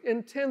to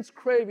intense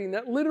craving.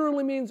 That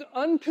literally means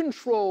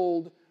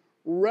uncontrolled,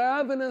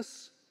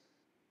 ravenous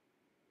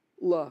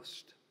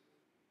lust.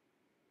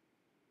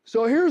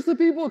 So here's the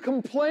people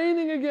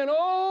complaining again.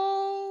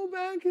 Oh,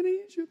 back in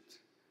Egypt,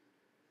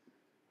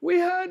 we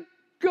had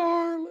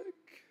garlic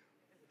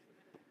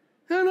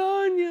and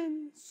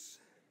onions.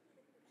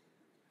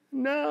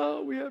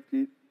 Now we have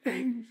to eat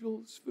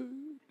angels'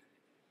 food.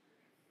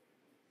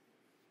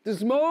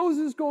 Does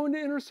Moses go into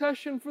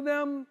intercession for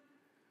them?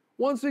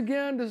 Once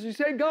again, does he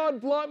say,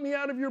 God, blot me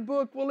out of your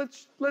book? Well,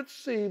 let's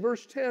see,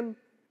 verse 10.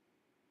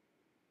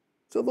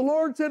 So the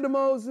Lord said to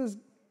Moses,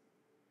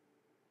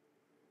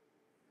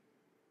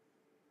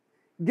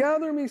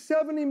 gather me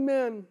 70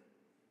 men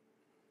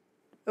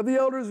of the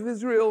elders of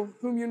Israel,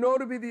 whom you know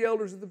to be the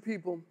elders of the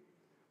people,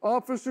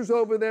 officers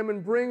over them,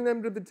 and bring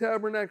them to the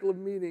tabernacle of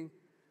meeting,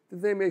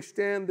 that they may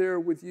stand there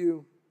with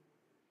you.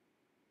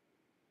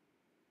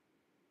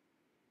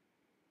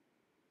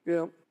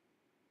 Yeah.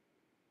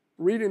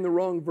 Reading the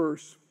wrong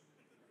verse.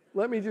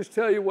 Let me just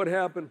tell you what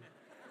happened.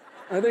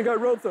 I think I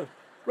wrote the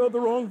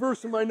wrong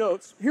verse in my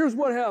notes. Here's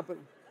what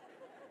happened.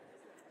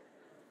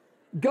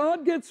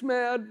 God gets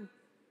mad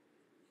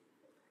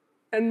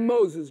and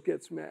Moses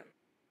gets mad.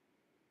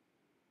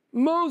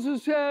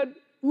 Moses said,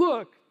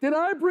 look, did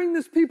I bring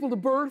this people to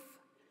birth?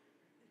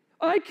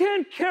 I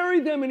can't carry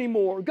them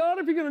anymore. God,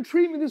 if you're going to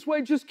treat me this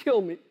way, just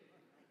kill me.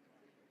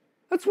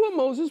 That's what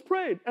Moses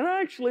prayed. And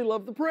I actually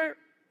love the prayer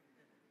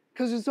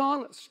because it's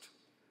honest.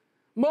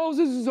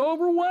 Moses is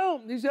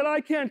overwhelmed. He said,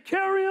 I can't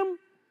carry him.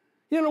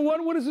 You know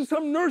what is this,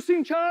 some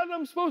nursing child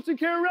I'm supposed to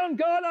carry around?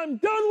 God, I'm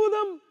done with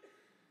him.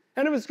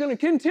 And if it's going to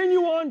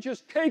continue on,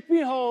 just take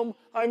me home.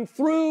 I'm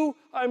through,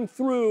 I'm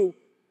through,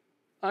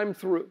 I'm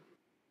through.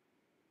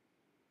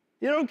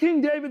 You know,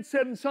 King David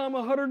said in Psalm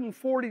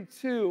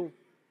 142,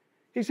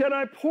 he said,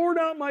 I poured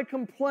out my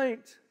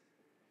complaint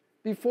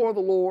before the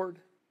Lord.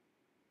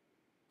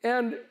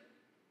 And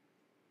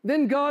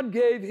then God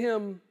gave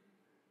him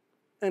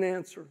an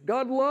answer.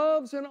 God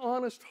loves an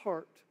honest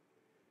heart.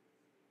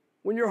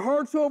 When your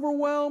heart's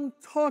overwhelmed,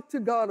 talk to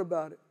God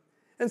about it.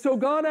 And so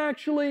God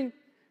actually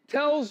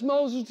tells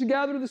Moses to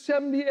gather the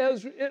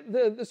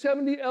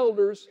 70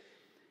 elders,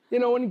 you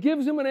know, and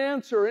gives them an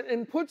answer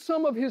and puts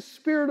some of his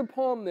spirit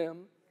upon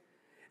them.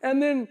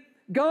 And then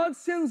God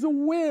sends a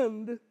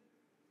wind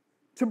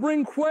to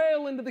bring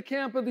quail into the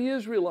camp of the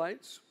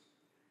Israelites.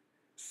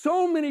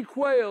 So many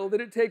quail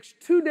that it takes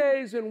 2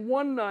 days and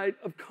 1 night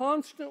of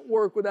constant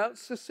work without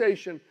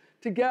cessation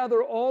to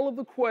gather all of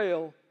the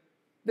quail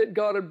that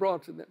God had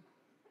brought to them.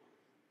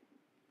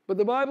 But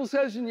the Bible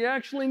says, and you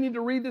actually need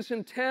to read this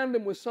in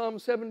tandem with Psalm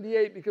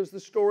 78 because the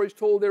story's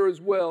told there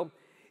as well,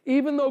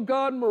 even though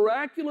God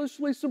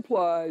miraculously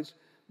supplies,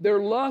 their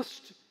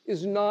lust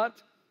is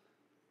not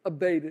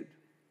abated.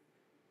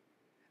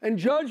 And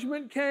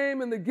judgment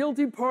came and the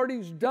guilty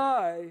parties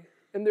die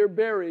and they're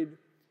buried.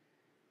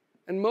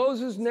 And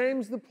Moses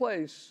names the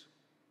place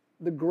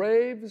the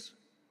graves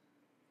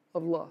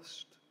of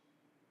lust.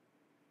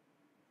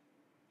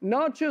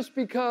 Not just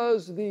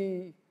because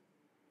the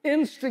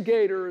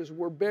instigators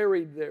were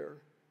buried there,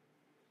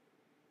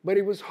 but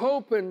he was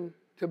hoping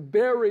to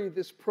bury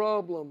this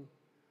problem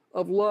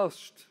of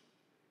lust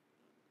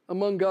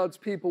among God's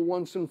people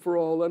once and for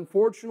all.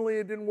 Unfortunately,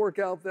 it didn't work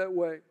out that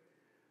way,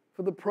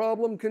 for the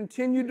problem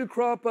continued to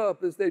crop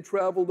up as they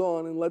traveled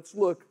on. And let's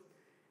look.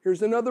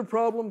 Here's another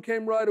problem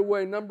came right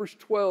away, Numbers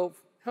 12.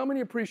 How many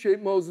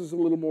appreciate Moses a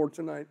little more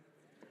tonight?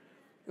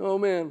 Oh,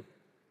 man.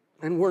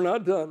 And we're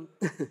not done.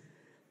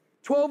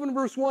 12 and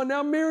verse 1.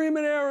 Now Miriam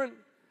and Aaron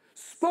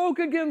spoke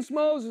against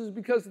Moses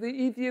because of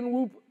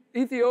the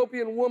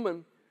Ethiopian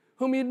woman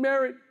whom he'd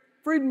married,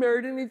 for he'd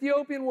married an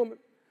Ethiopian woman.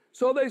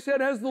 So they said,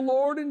 has the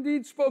Lord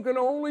indeed spoken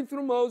only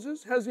through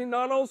Moses? Has he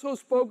not also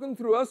spoken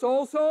through us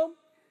also?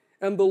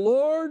 And the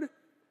Lord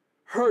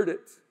heard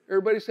it.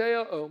 Everybody say,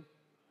 uh-oh.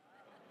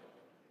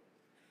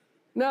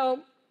 Now,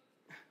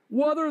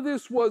 whether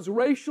this was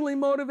racially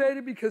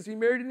motivated because he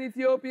married an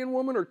Ethiopian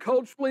woman, or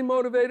culturally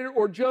motivated,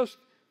 or just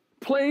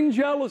plain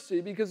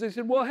jealousy because they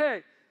said, well,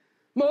 hey,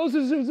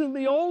 Moses isn't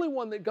the only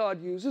one that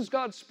God uses.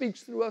 God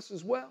speaks through us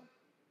as well.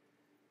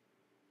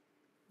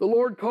 The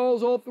Lord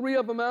calls all three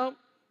of them out.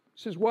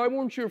 He says, why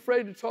weren't you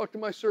afraid to talk to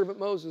my servant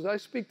Moses? I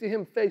speak to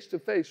him face to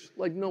face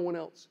like no one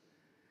else.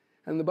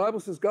 And the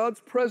Bible says God's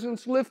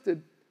presence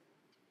lifted.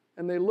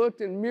 And they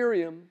looked, and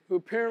Miriam, who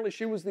apparently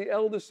she was the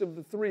eldest of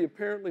the three,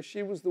 apparently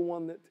she was the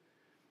one that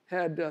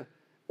had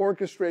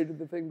orchestrated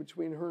the thing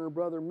between her and her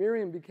brother.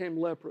 Miriam became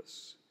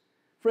leprous.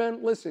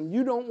 Friend, listen,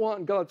 you don't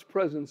want God's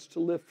presence to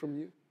lift from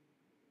you.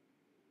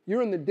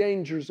 You're in the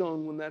danger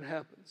zone when that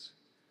happens.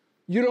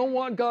 You don't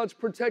want God's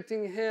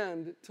protecting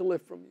hand to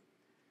lift from you.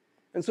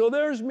 And so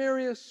there's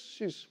Miriam.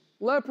 She's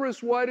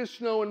leprous, white as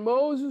snow, and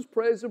Moses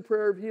prays a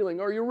prayer of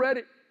healing. Are you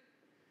ready?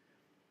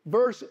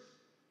 Verse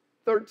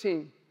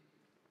 13.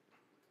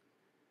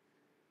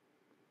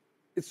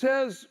 It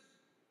says,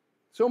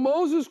 so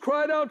Moses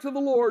cried out to the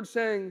Lord,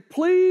 saying,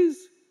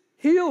 please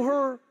heal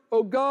her,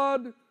 O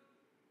God,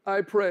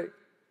 I pray.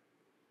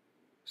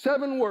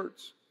 7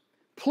 words.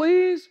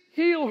 Please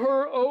heal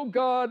her, O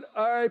God,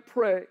 I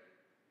pray.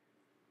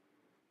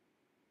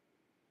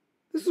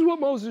 This is what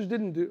Moses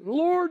didn't do.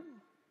 Lord,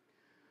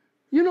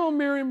 you know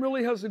Miriam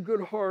really has a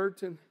good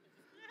heart. And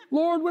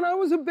Lord, when I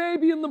was a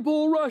baby in the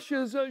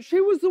bulrushes, she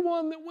was the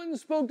one that went and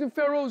spoke to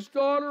Pharaoh's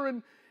daughter.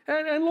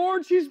 And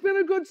Lord, she's been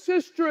a good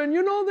sister, and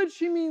you know that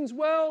she means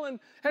well.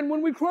 And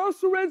when we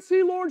crossed the Red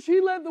Sea, Lord,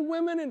 she led the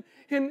women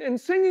in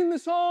singing the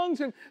songs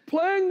and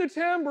playing the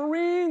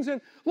tambourines. And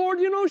Lord,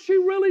 you know, she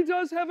really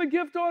does have a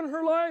gift on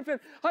her life. And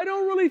I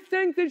don't really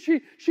think that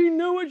she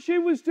knew what she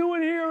was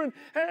doing here.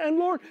 And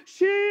Lord,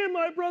 she and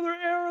my brother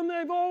Aaron,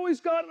 they've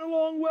always gotten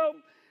along well.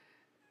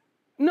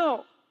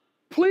 No,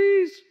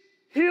 please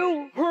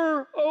heal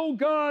her, oh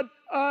God,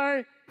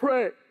 I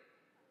pray.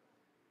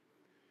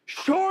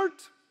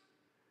 Short,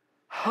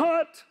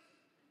 hot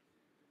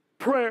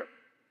prayer.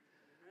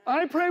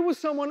 I pray with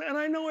someone, and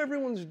I know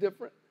everyone's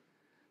different.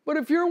 But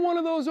if you're one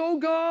of those, oh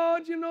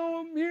God, you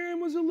know,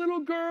 Miriam was a little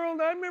girl,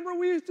 and I remember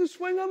we used to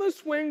swing on the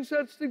swing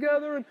sets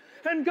together,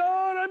 and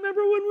God, I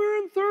remember when we were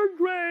in 3rd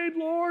grade,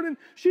 Lord, and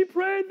she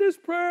prayed this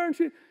prayer,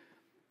 and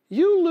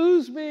you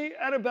lose me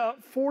at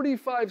about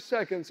 45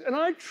 seconds, and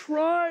I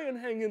try and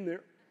hang in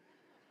there.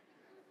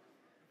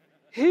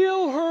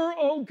 Heal her,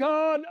 oh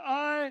God,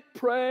 I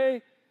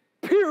pray,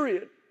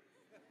 period.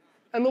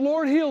 And the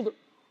Lord healed her.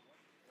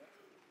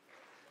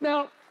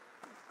 Now,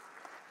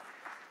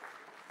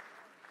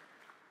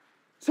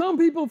 some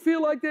people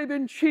feel like they've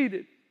been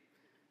cheated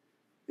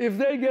if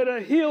they get a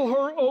heal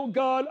her, oh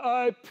God,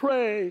 I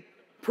pray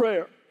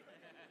prayer.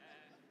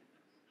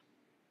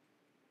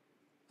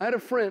 I had a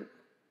friend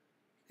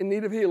in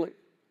need of healing.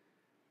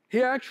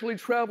 He actually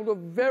traveled a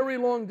very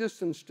long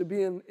distance to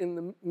be in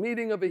the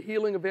meeting of a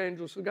healing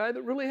evangelist, a guy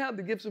that really had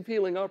the gifts of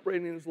healing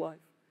operating in his life.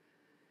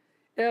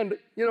 And,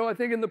 you know, I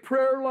think in the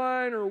prayer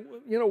line or,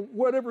 you know,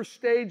 whatever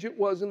stage it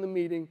was in the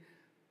meeting,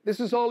 this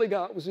is all he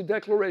got was a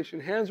declaration.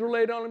 Hands were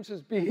laid on him,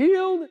 says, be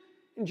healed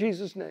in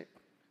Jesus' name.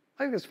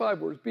 I think it's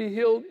 5 words. Be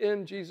healed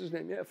in Jesus'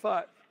 name. Yeah,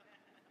 5.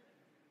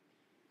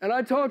 And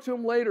I talked to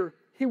him later.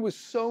 He was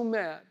so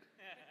mad.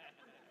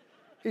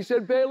 He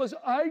said, Bayless,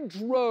 I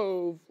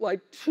drove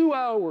like 2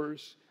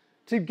 hours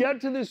to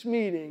get to this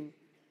meeting,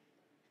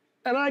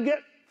 and I get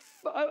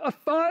a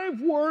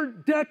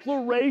 5-word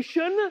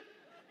declaration,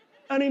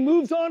 and he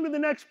moves on to the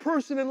next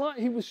person in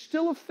line. He was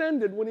still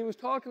offended when he was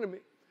talking to me.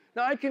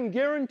 Now, I can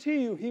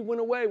guarantee you he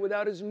went away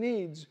without his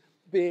needs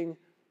being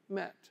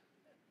met.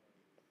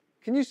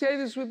 Can you say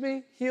this with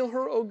me? Heal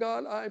her, oh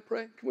God, I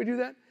pray. Can we do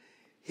that?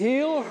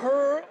 Heal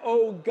her,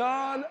 oh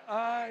God,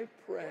 I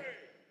pray.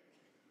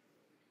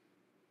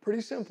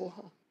 Pretty simple,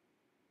 huh?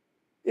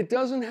 It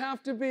doesn't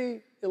have to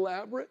be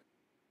elaborate.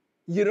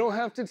 You don't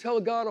have to tell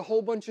God a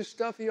whole bunch of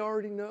stuff he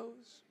already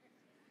knows.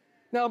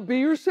 Now, be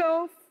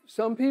yourself.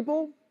 Some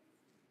people,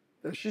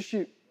 that's just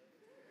you.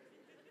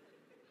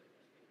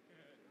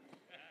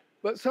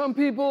 But some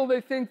people,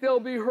 they think they'll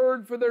be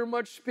heard for their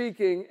much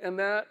speaking, and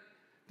that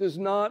does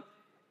not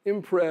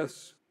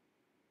impress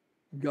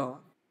God.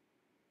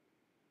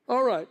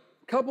 All right,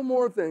 a couple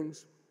more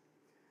things.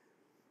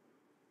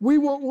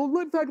 Well,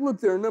 in fact,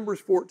 look there, Numbers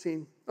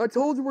 14. I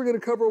told you we're going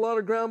to cover a lot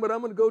of ground, but I'm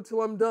going to go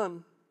till I'm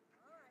done.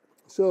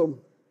 So,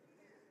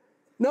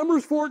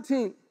 Numbers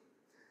 14.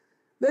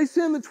 They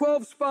send the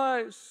 12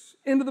 spies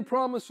into the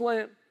promised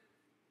land.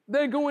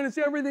 They go in, it's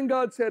everything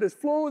God said. It's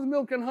flowing with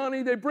milk and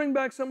honey. They bring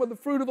back some of the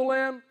fruit of the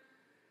land.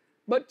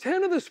 But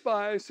 10 of the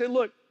spies say,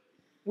 look,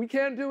 we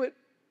can't do it.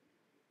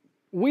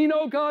 We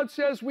know God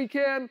says we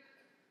can.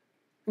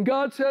 And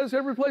God says,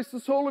 every place the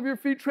sole of your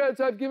feet treads,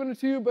 I've given it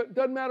to you, but it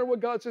doesn't matter what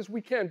God says,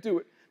 we can't do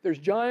it. There's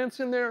giants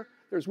in there.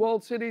 There's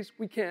walled cities.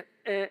 We can't.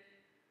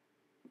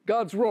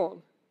 God's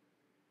wrong.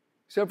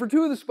 Except for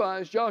 2 of the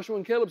spies, Joshua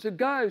and Caleb said,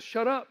 guys,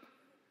 shut up.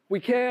 We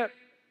can't.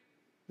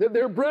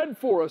 They're bread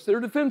for us. Their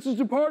defense is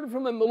departed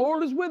from them. The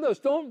Lord is with us.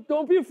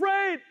 Don't be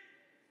afraid.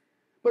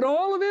 But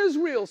all of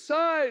Israel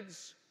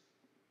sides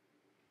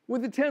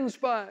with the 10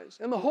 spies.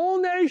 And the whole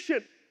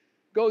nation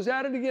goes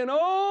at it again.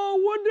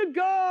 Oh, would to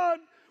God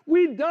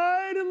we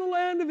died in the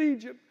land of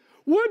Egypt.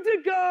 Would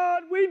to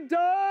God we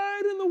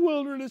died in the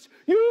wilderness.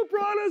 You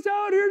brought us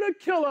out here to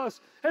kill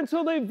us. And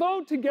so they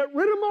vote to get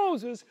rid of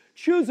Moses,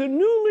 choose a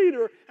new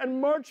leader,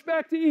 and march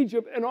back to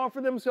Egypt and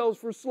offer themselves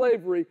for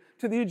slavery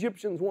to the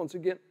Egyptians once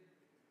again.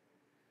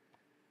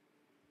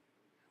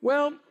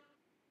 Well,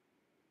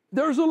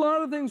 there's a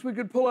lot of things we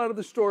could pull out of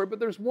the story, but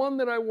there's one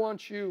that I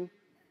want you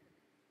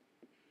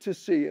to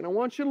see. And I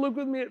want you to look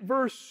with me at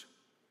verse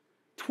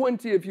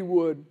 20, if you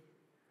would,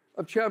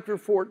 of chapter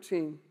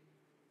 14.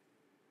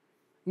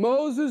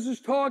 Moses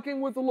is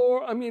talking with the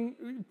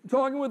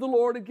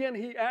Lord. Again,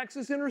 he acts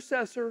as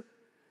intercessor,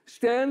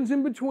 stands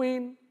in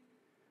between.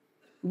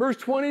 Verse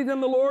 20,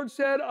 then the Lord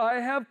said, I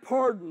have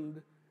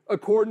pardoned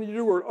according to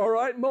your word. All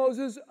right,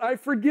 Moses, I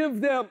forgive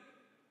them.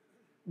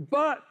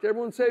 But,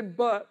 everyone say,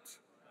 but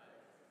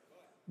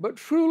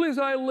truly as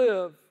I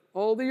live,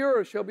 all the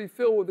earth shall be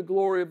filled with the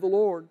glory of the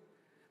Lord.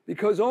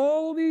 Because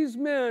all these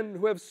men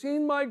who have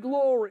seen my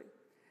glory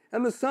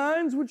and the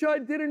signs which I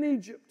did in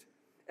Egypt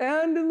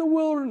and in the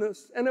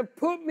wilderness and have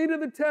put me to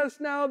the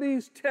test now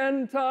these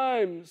 10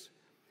 times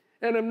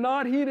and have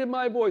not heeded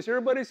my voice.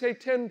 Everybody say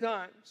 10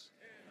 times.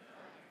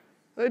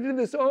 They did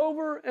this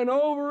over and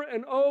over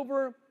and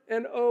over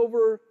and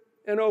over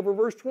and over.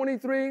 Verse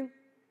 23,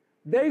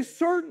 they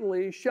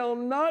certainly shall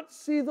not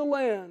see the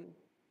land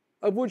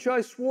of which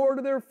I swore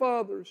to their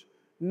fathers,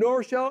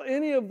 nor shall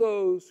any of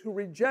those who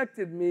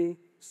rejected me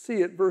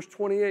see it. Verse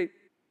 28,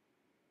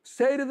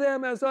 say to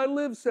them, as I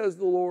live, says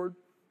the Lord,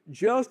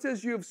 just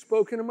as you have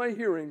spoken in my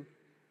hearing,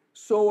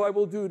 so I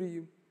will do to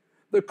you.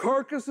 The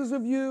carcasses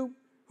of you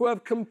who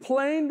have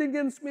complained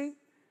against me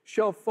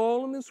shall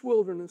fall in this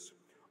wilderness.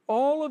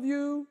 All of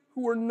you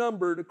who are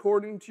numbered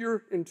according to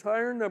your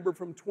entire number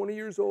from 20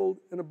 years old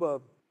and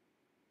above.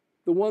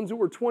 The ones that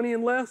were 20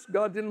 and less,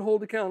 God didn't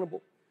hold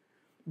accountable.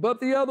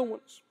 But the other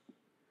ones,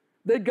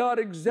 They got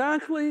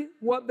exactly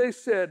what they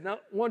said. Now, I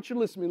want you to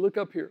listen to me. Look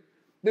up here.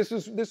 This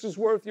is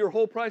worth your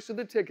whole price of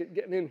the ticket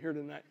getting in here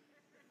tonight.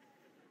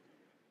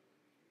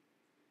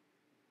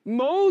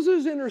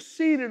 Moses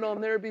interceded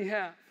on their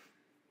behalf.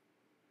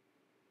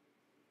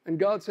 And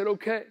God said,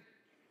 okay,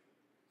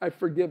 I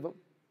forgive them.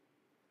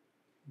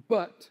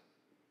 But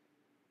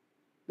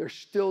they're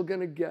still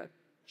going to get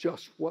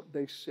just what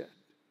they said.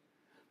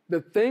 The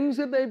things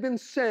that they've been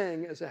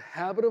saying as a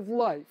habit of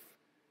life,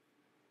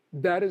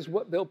 that is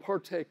what they'll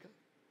partake of.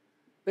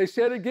 They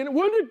said again,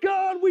 wouldn't to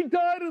God we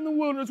died in the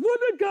wilderness.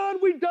 Wouldn't to God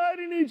we died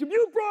in Egypt.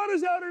 You brought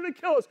us out here to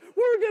kill us.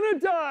 We're going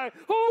to die.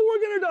 Oh,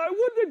 we're going to die.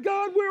 Wouldn't to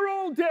God we're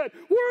all dead.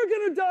 We're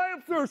going to die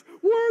of thirst.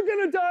 We're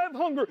going to die of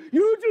hunger.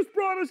 You just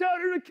brought us out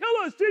here to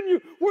kill us, didn't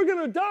you? We're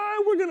going to die.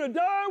 We're going to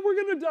die. We're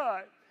going to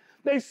die.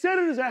 They said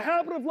it as a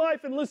habit of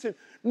life. And listen,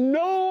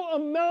 no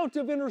amount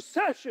of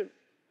intercession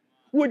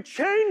would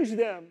change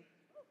them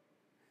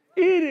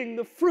eating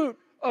the fruit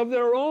of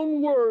their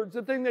own words,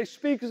 the thing they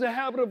speak as a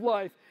habit of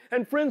life.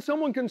 And friends,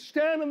 someone can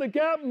stand in the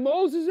gap,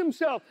 Moses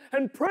himself,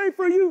 and pray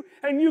for you,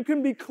 and you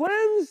can be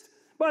cleansed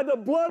by the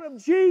blood of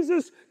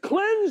Jesus,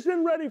 cleansed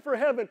and ready for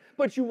heaven.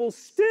 But you will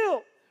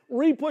still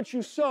reap what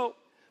you sow.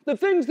 The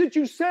things that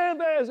you say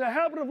as a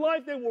habit of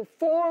life, they will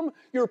form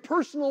your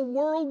personal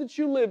world that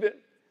you live in.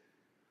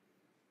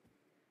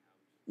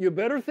 You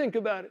better think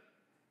about it.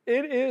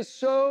 It is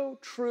so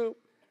true.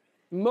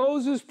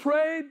 Moses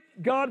prayed,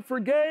 God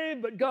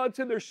forgave, but God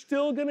said they're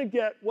still going to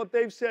get what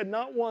they've said,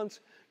 not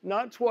once,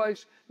 not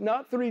twice,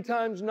 not 3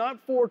 times, not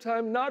 4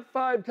 times, not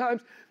 5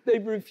 times.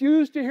 They've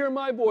refused to hear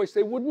my voice.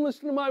 They wouldn't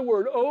listen to my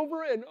word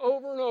over and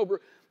over and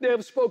over. They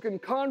have spoken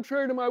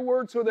contrary to my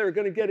word, so they're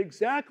going to get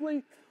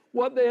exactly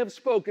what they have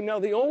spoken. Now,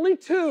 the only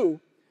 2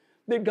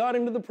 that got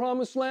into the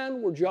promised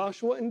land were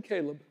Joshua and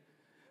Caleb.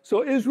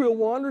 So Israel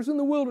wanders in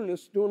the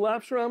wilderness, doing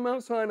laps around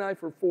Mount Sinai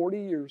for 40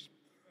 years.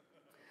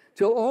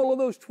 Till all of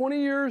those 20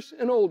 years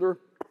and older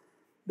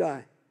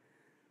die.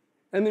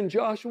 And then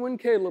Joshua and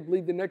Caleb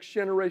lead the next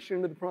generation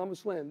into the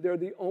promised land. They're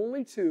the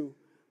only 2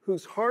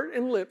 whose heart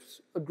and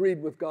lips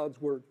agreed with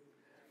God's word.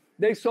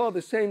 They saw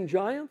the same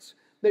giants.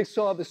 They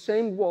saw the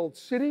same walled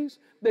cities.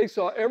 They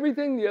saw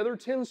everything the other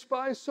 10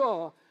 spies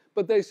saw.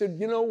 But they said,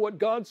 you know, what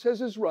God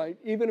says is right,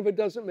 even if it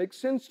doesn't make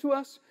sense to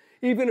us,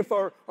 even if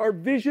our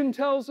vision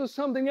tells us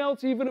something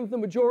else, even if the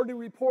majority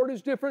report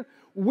is different,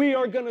 we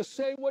are going to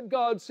say what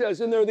God says.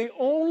 And they're the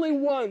only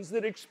ones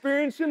that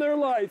experience in their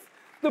life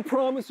the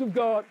promise of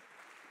God.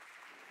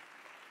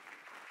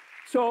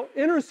 So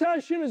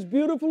intercession, as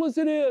beautiful as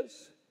it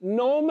is,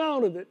 no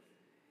amount of it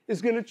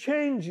is going to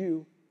change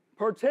you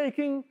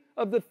partaking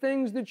of the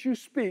things that you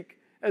speak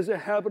as a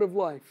habit of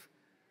life.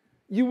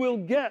 You will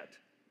get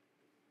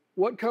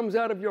what comes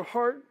out of your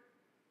heart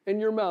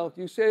and your mouth.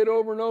 You say it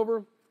over and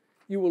over,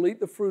 you will eat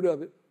the fruit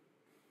of it.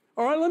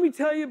 All right, let me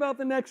tell you about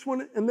the next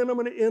one, and then I'm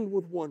going to end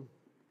with one.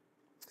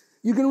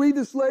 You can read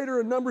this later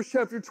in Numbers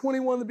chapter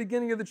 21, the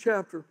beginning of the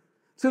chapter.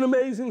 It's an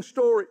amazing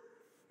story.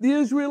 The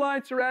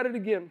Israelites are at it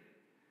again.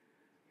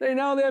 They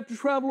have to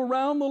travel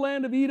around the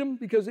land of Edom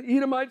because the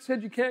Edomites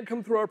said you can't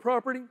come through our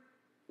property.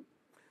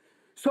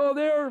 So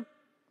their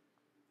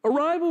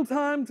arrival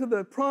time to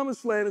the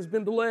promised land has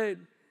been delayed,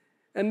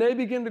 and they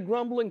begin to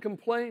grumble and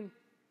complain.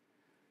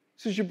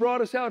 Says, you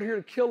brought us out here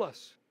to kill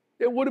us.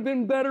 It would have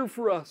been better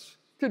for us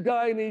to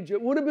die in Egypt.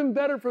 It would have been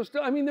better for us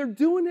to, they're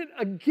doing it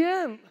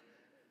again.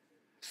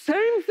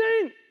 Same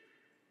thing.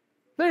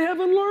 They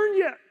haven't learned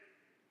yet.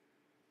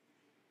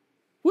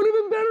 Would have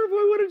been better if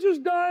we would have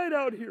just died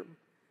out here.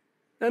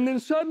 And then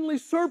suddenly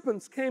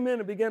serpents came in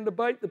and began to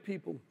bite the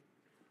people.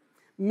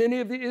 Many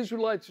of the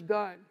Israelites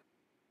died.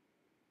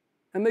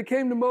 And they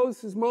came to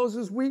Moses.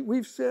 Moses,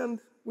 we've sinned.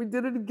 We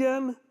did it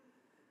again.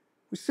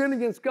 We sinned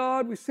against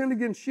God. We sinned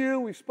against you.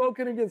 We've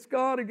spoken against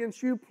God,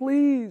 against you.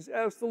 Please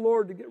ask the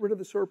Lord to get rid of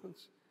the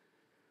serpents.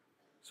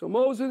 So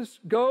Moses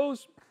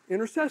goes,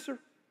 intercessor.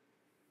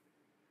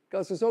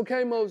 God says,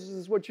 okay, Moses, this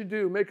is what you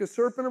do. Make a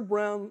serpent of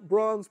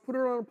bronze, put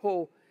it on a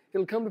pole.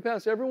 It'll come to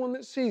pass, everyone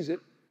that sees it,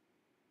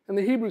 and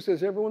the Hebrew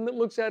says, everyone that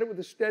looks at it with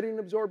a steady and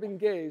absorbing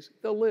gaze,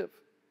 they'll live.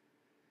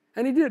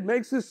 And he did,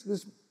 makes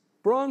this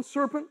bronze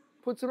serpent,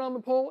 puts it on the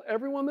pole.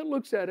 Everyone that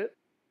looks at it,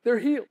 they're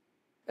healed,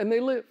 and they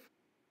live.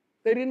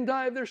 They didn't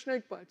die of their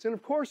snake bites. And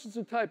of course, it's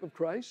a type of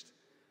Christ,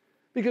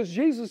 because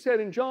Jesus said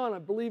in John, I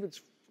believe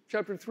it's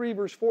chapter 3,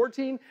 verse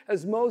 14,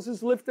 as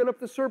Moses lifted up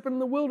the serpent in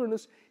the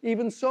wilderness,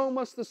 even so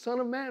must the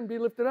Son of Man be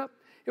lifted up.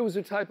 It was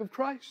a type of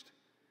Christ.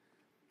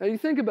 Now you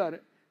think about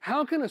it.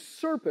 How can a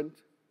serpent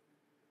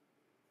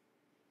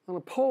on a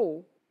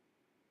pole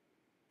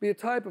be a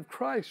type of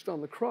Christ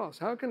on the cross?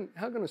 How can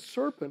a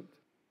serpent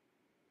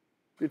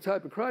be a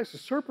type of Christ? A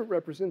serpent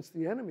represents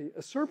the enemy.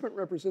 A serpent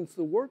represents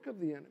the work of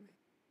the enemy.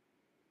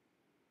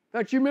 In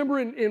fact, you remember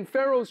in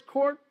Pharaoh's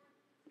court,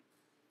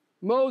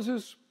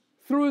 Moses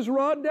threw his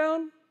rod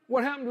down.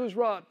 What happened to his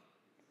rod?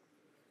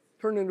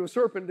 Turned into a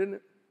serpent, didn't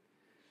it?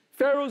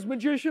 Pharaoh's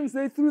magicians,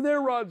 they threw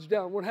their rods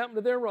down. What happened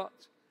to their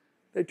rods?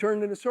 They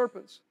turned into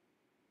serpents.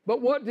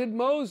 But what did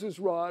Moses'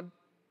 rod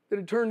that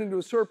had turned into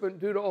a serpent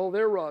do to all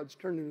their rods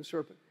turned into a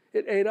serpent?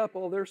 It ate up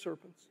all their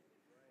serpents.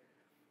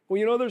 Well,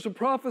 you know, there's a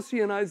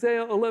prophecy in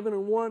Isaiah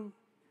 11:1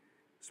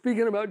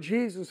 speaking about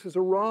Jesus as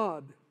a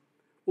rod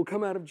will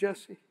come out of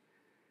Jesse.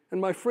 And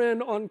my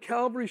friend, on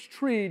Calvary's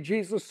tree,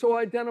 Jesus so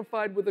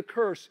identified with the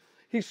curse,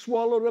 he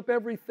swallowed up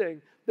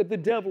everything that the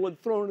devil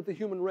had thrown at the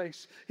human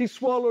race. He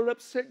swallowed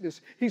up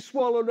sickness. He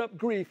swallowed up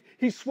grief.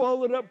 He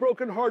swallowed up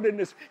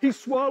brokenheartedness. He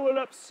swallowed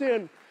up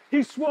sin.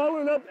 He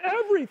swallowed up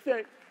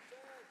everything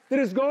that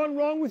has gone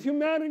wrong with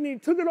humanity. He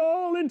took it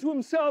all into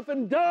himself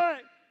and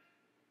died.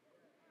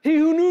 He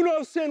who knew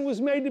no sin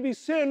was made to be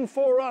sin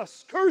for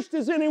us. Cursed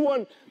is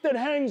anyone that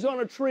hangs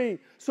on a tree,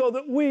 so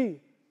that we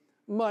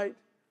might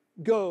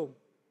go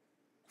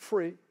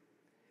free.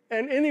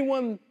 And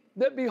anyone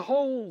that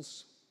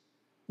beholds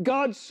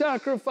God's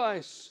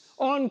sacrifice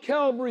on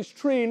Calvary's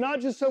tree, not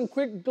just some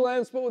quick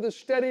glance, but with a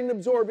steady and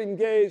absorbing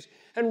gaze,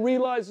 and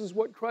realizes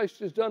what Christ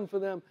has done for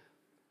them,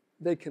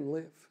 they can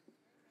live.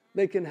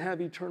 They can have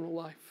eternal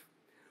life.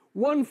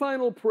 One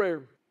final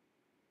prayer.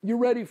 You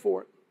ready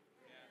for it?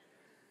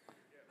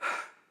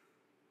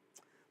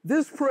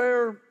 This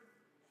prayer,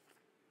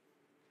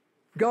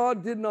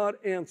 God did not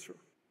answer.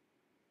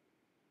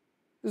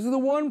 This is the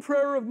one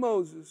prayer of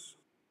Moses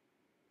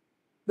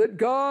that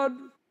God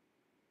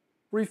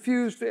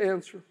refused to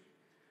answer.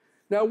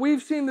 Now,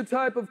 we've seen the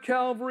type of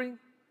Calvary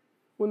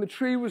when the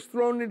tree was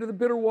thrown into the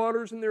bitter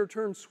waters and they were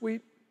turned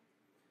sweet.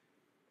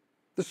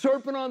 The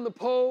serpent on the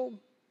pole,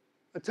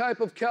 a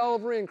type of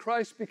Calvary and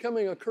Christ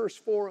becoming a curse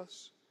for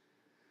us.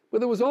 But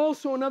there was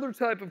also another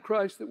type of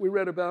Christ that we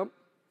read about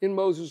in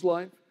Moses'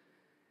 life.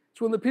 It's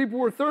when the people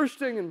were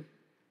thirsting and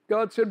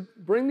God said,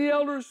 bring the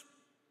elders,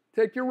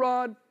 take your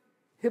rod,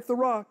 hit the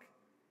rock,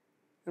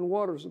 and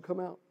waters will come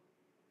out.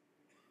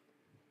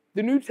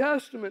 The New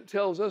Testament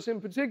tells us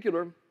in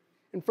particular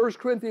in 1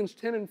 Corinthians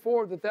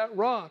 10:4 that that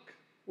rock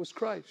was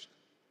Christ.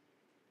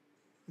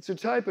 It's a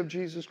type of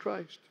Jesus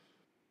Christ.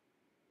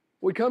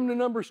 We come to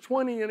Numbers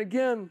 20, and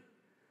again,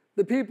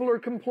 the people are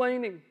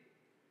complaining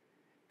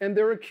and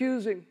they're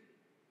accusing.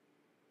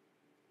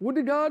 Would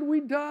to God we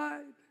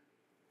died.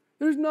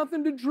 There's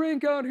nothing to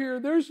drink out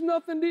here. There's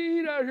nothing to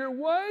eat out here.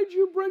 Why'd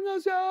you bring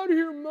us out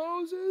here,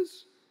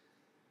 Moses?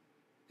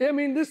 I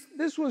mean,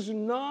 this was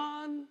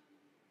non-stop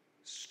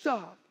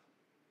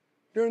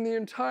during the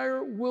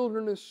entire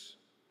wilderness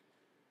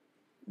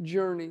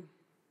journey.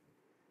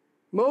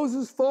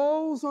 Moses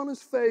falls on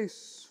his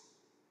face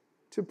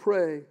to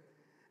pray.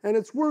 And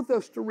it's worth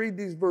us to read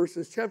these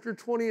verses, chapter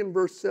 20 and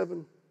verse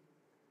 7.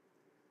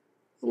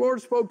 The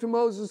Lord spoke to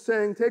Moses,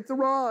 saying, take the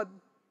rod,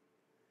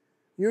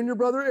 you and your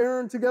brother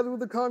Aaron, together with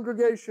the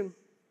congregation.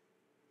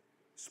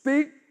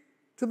 Speak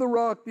to the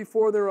rock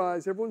before their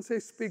eyes. Everyone say,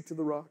 speak to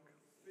the rock.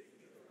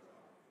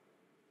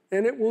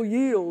 And it will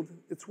yield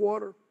its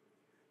water.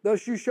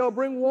 Thus you shall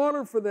bring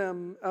water for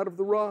them out of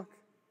the rock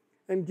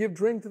and give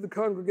drink to the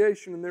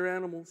congregation and their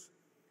animals.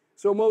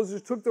 So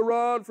Moses took the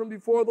rod from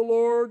before the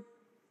Lord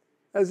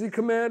as he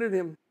commanded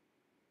him.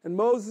 And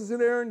Moses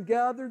and Aaron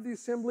gathered the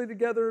assembly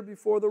together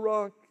before the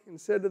rock and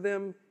said to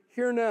them,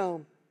 hear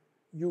now,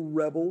 you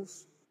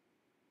rebels.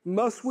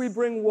 Must we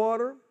bring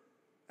water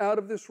out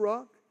of this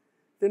rock?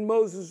 Then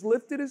Moses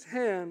lifted his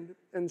hand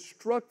and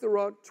struck the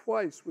rock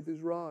twice with his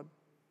rod.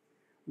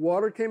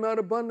 Water came out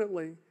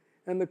abundantly,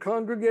 and the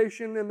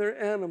congregation and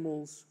their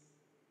animals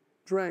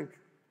drank.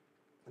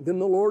 Then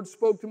the Lord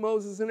spoke to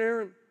Moses and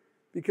Aaron,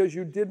 because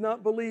you did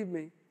not believe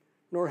me,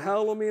 nor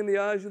hallow me in the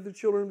eyes of the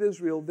children of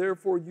Israel,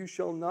 therefore you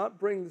shall not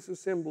bring this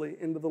assembly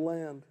into the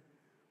land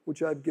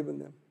which I've given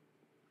them.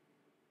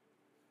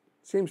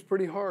 Seems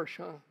pretty harsh,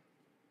 huh?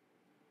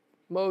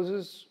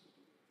 Moses,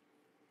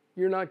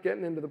 you're not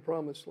getting into the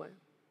promised land.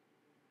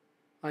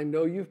 I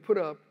know you've put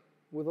up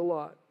with a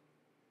lot,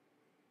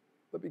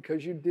 but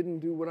because you didn't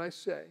do what I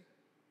say,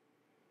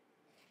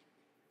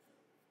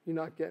 you're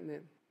not getting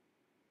in.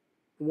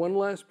 One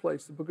last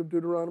place, the book of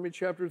Deuteronomy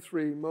chapter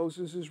 3,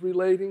 Moses is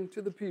relating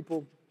to the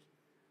people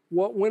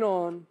what went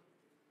on,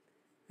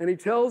 and he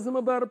tells them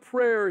about a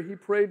prayer he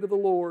prayed to the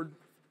Lord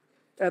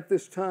at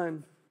this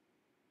time.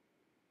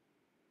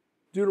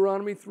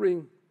 Deuteronomy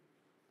 3,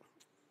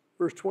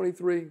 verse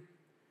 23.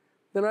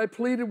 Then I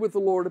pleaded with the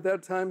Lord at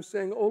that time,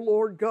 saying, O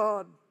Lord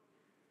God,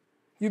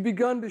 you've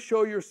begun to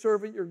show your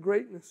servant your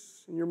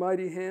greatness and your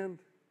mighty hand.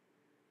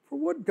 For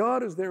what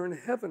God is there in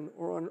heaven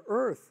or on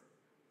earth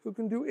who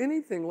can do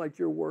anything like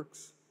your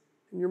works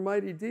and your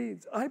mighty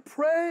deeds? I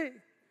pray,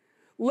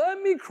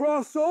 let me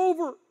cross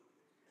over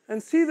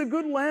and see the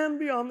good land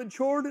beyond the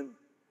Jordan,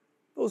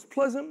 those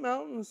pleasant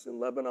mountains in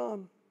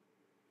Lebanon.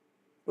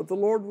 But the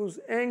Lord was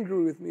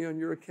angry with me on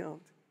your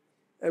account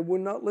and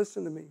would not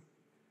listen to me.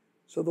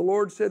 So the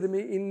Lord said to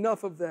me,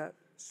 enough of that.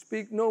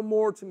 Speak no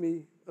more to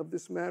me of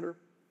this matter.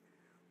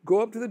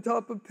 Go up to the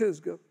top of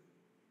Pisgah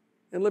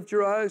and lift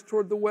your eyes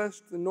toward the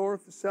west, the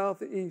north, the south,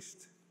 the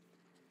east,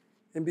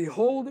 and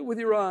behold it with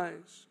your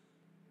eyes,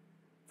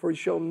 for you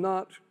shall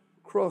not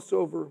cross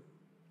over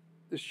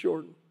this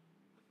Jordan.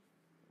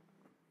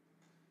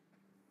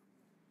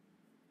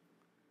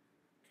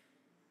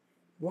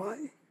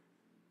 Why?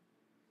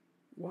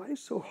 Why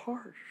so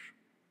harsh?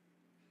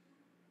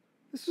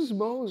 This is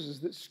Moses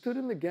that stood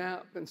in the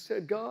gap and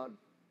said, God,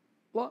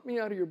 blot me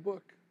out of your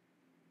book.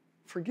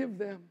 Forgive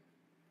them.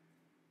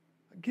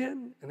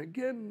 Again and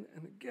again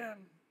and again.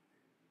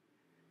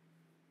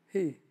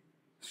 He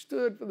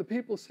stood for the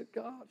people and said,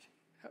 God,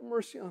 have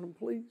mercy on them,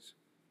 please.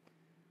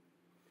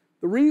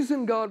 The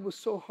reason God was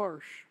so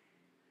harsh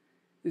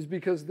is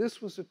because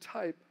this was a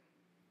type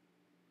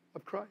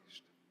of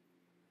Christ.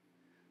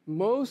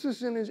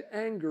 Moses in his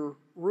anger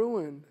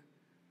ruined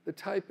the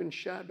type and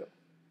shadow.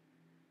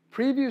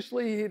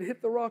 Previously, he had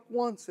hit the rock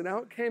once, and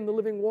out came the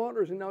living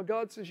waters, and now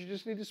God says you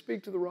just need to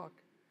speak to the rock,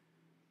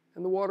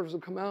 and the waters will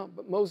come out.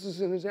 But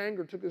Moses in his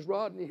anger took his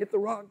rod, and he hit the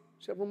rock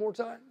several more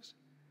times.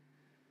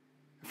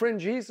 Friend,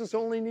 Jesus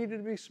only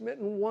needed to be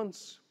smitten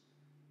once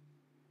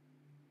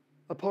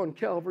upon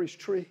Calvary's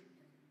tree.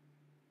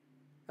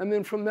 And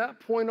then from that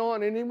point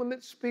on, anyone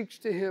that speaks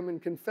to him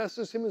and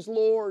confesses him as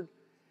Lord,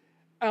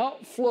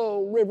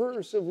 outflow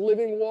rivers of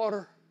living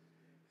water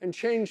and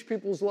change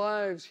people's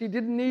lives. He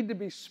didn't need to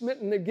be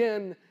smitten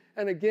again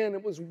and again.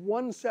 It was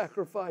one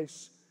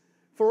sacrifice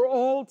for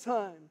all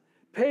time,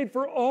 paid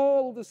for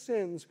all the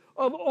sins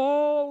of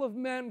all of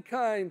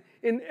mankind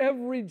in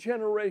every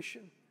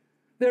generation.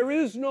 There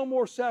is no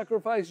more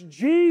sacrifice.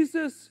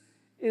 Jesus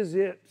is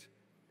it.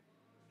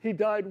 He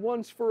died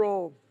once for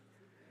all.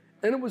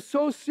 And it was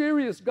so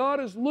serious.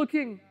 God is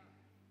looking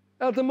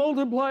at the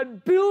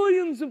multiplied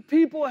billions of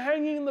people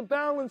hanging in the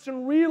balance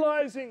and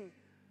realizing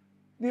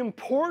the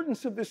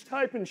importance of this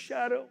type and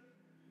shadow.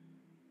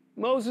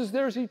 Moses,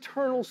 there's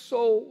eternal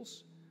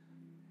souls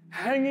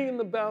hanging in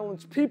the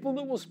balance, people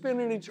that will spend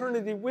an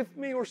eternity with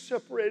me or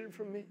separated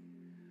from me.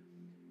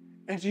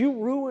 And you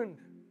ruined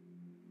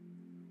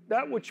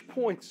that which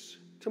points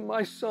to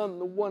my Son,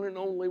 the one and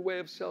only way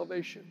of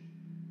salvation.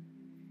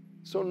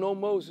 So no,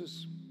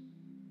 Moses,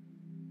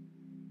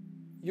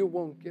 you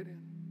won't get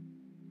in.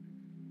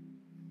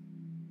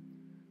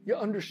 You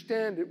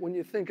understand it when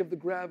you think of the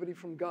gravity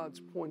from God's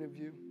point of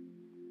view.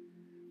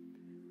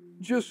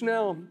 Just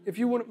now, if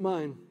you wouldn't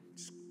mind,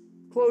 just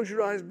close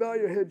your eyes, bow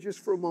your head just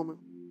for a moment.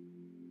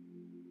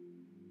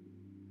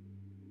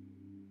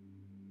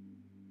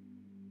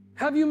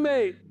 Have you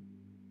made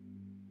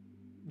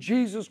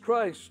Jesus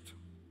Christ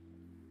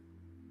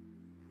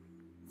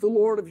the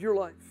Lord of your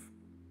life?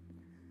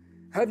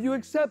 Have you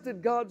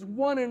accepted God's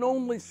one and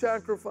only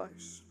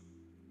sacrifice?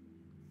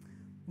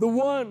 The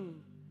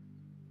one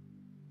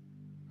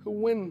who,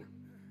 when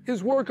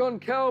His work on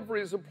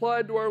Calvary is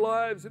applied to our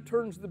lives, it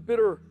turns the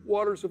bitter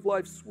waters of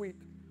life sweet.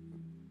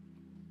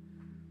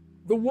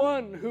 The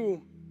one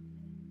who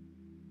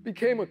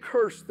became a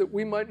curse that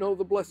we might know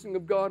the blessing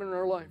of God in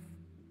our life.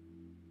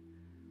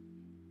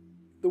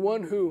 The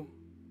one who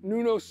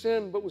knew no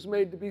sin but was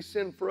made to be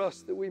sin for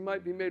us that we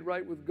might be made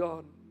right with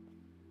God.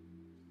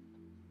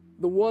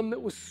 The one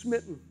that was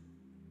smitten.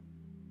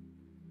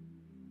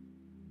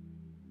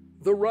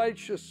 The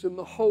righteous and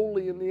the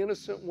holy and the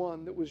innocent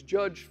one that was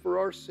judged for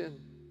our sin.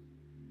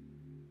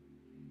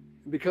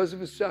 And because of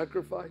His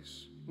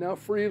sacrifice, now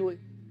freely,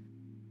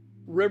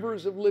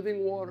 rivers of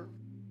living water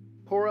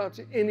pour out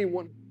to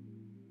anyone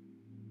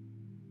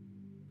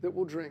that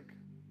will drink.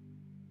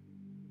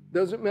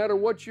 Doesn't matter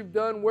what you've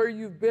done, where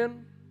you've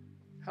been,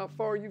 how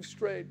far you've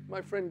strayed.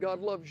 My friend,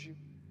 God loves you.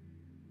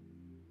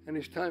 And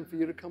it's time for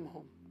you to come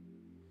home.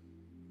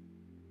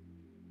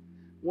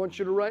 I want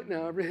you to right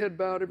now, every head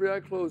bowed, every eye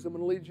closed, I'm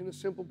going to lead you in a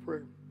simple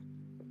prayer.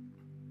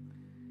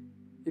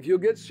 If you'll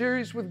get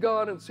serious with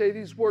God and say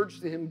these words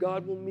to Him,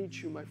 God will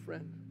meet you, my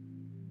friend.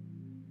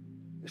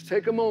 Just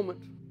take a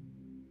moment.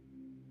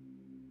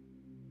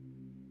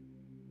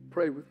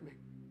 Pray with me.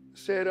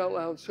 Say it out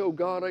loud. So,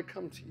 God, I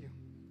come to you.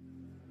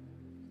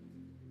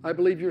 I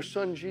believe your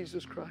Son,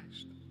 Jesus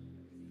Christ,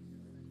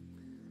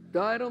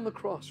 died on the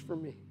cross for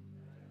me.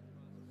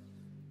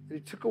 And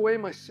He took away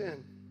my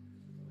sin.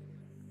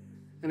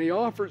 And He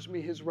offers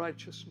me His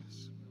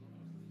righteousness.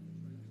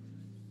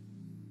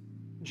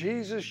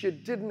 Jesus, you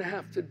didn't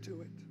have to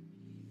do it,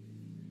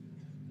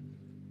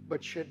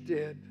 but you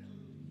did.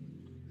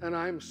 And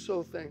I'm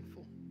so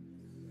thankful.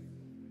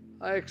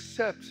 I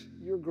accept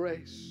your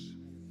grace,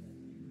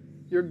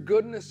 your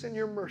goodness, and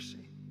your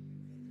mercy.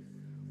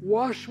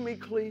 Wash me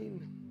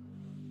clean.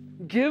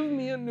 Give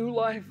me a new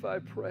life, I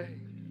pray.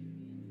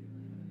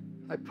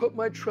 I put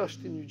my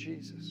trust in you,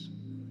 Jesus.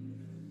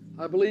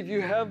 I believe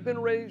you have been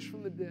raised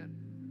from the dead.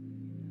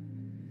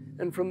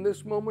 And from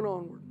this moment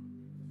onward,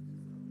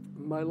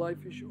 my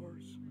life is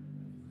yours.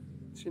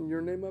 It's in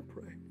your name I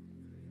pray.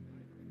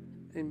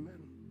 Amen.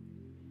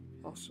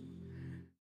 Awesome.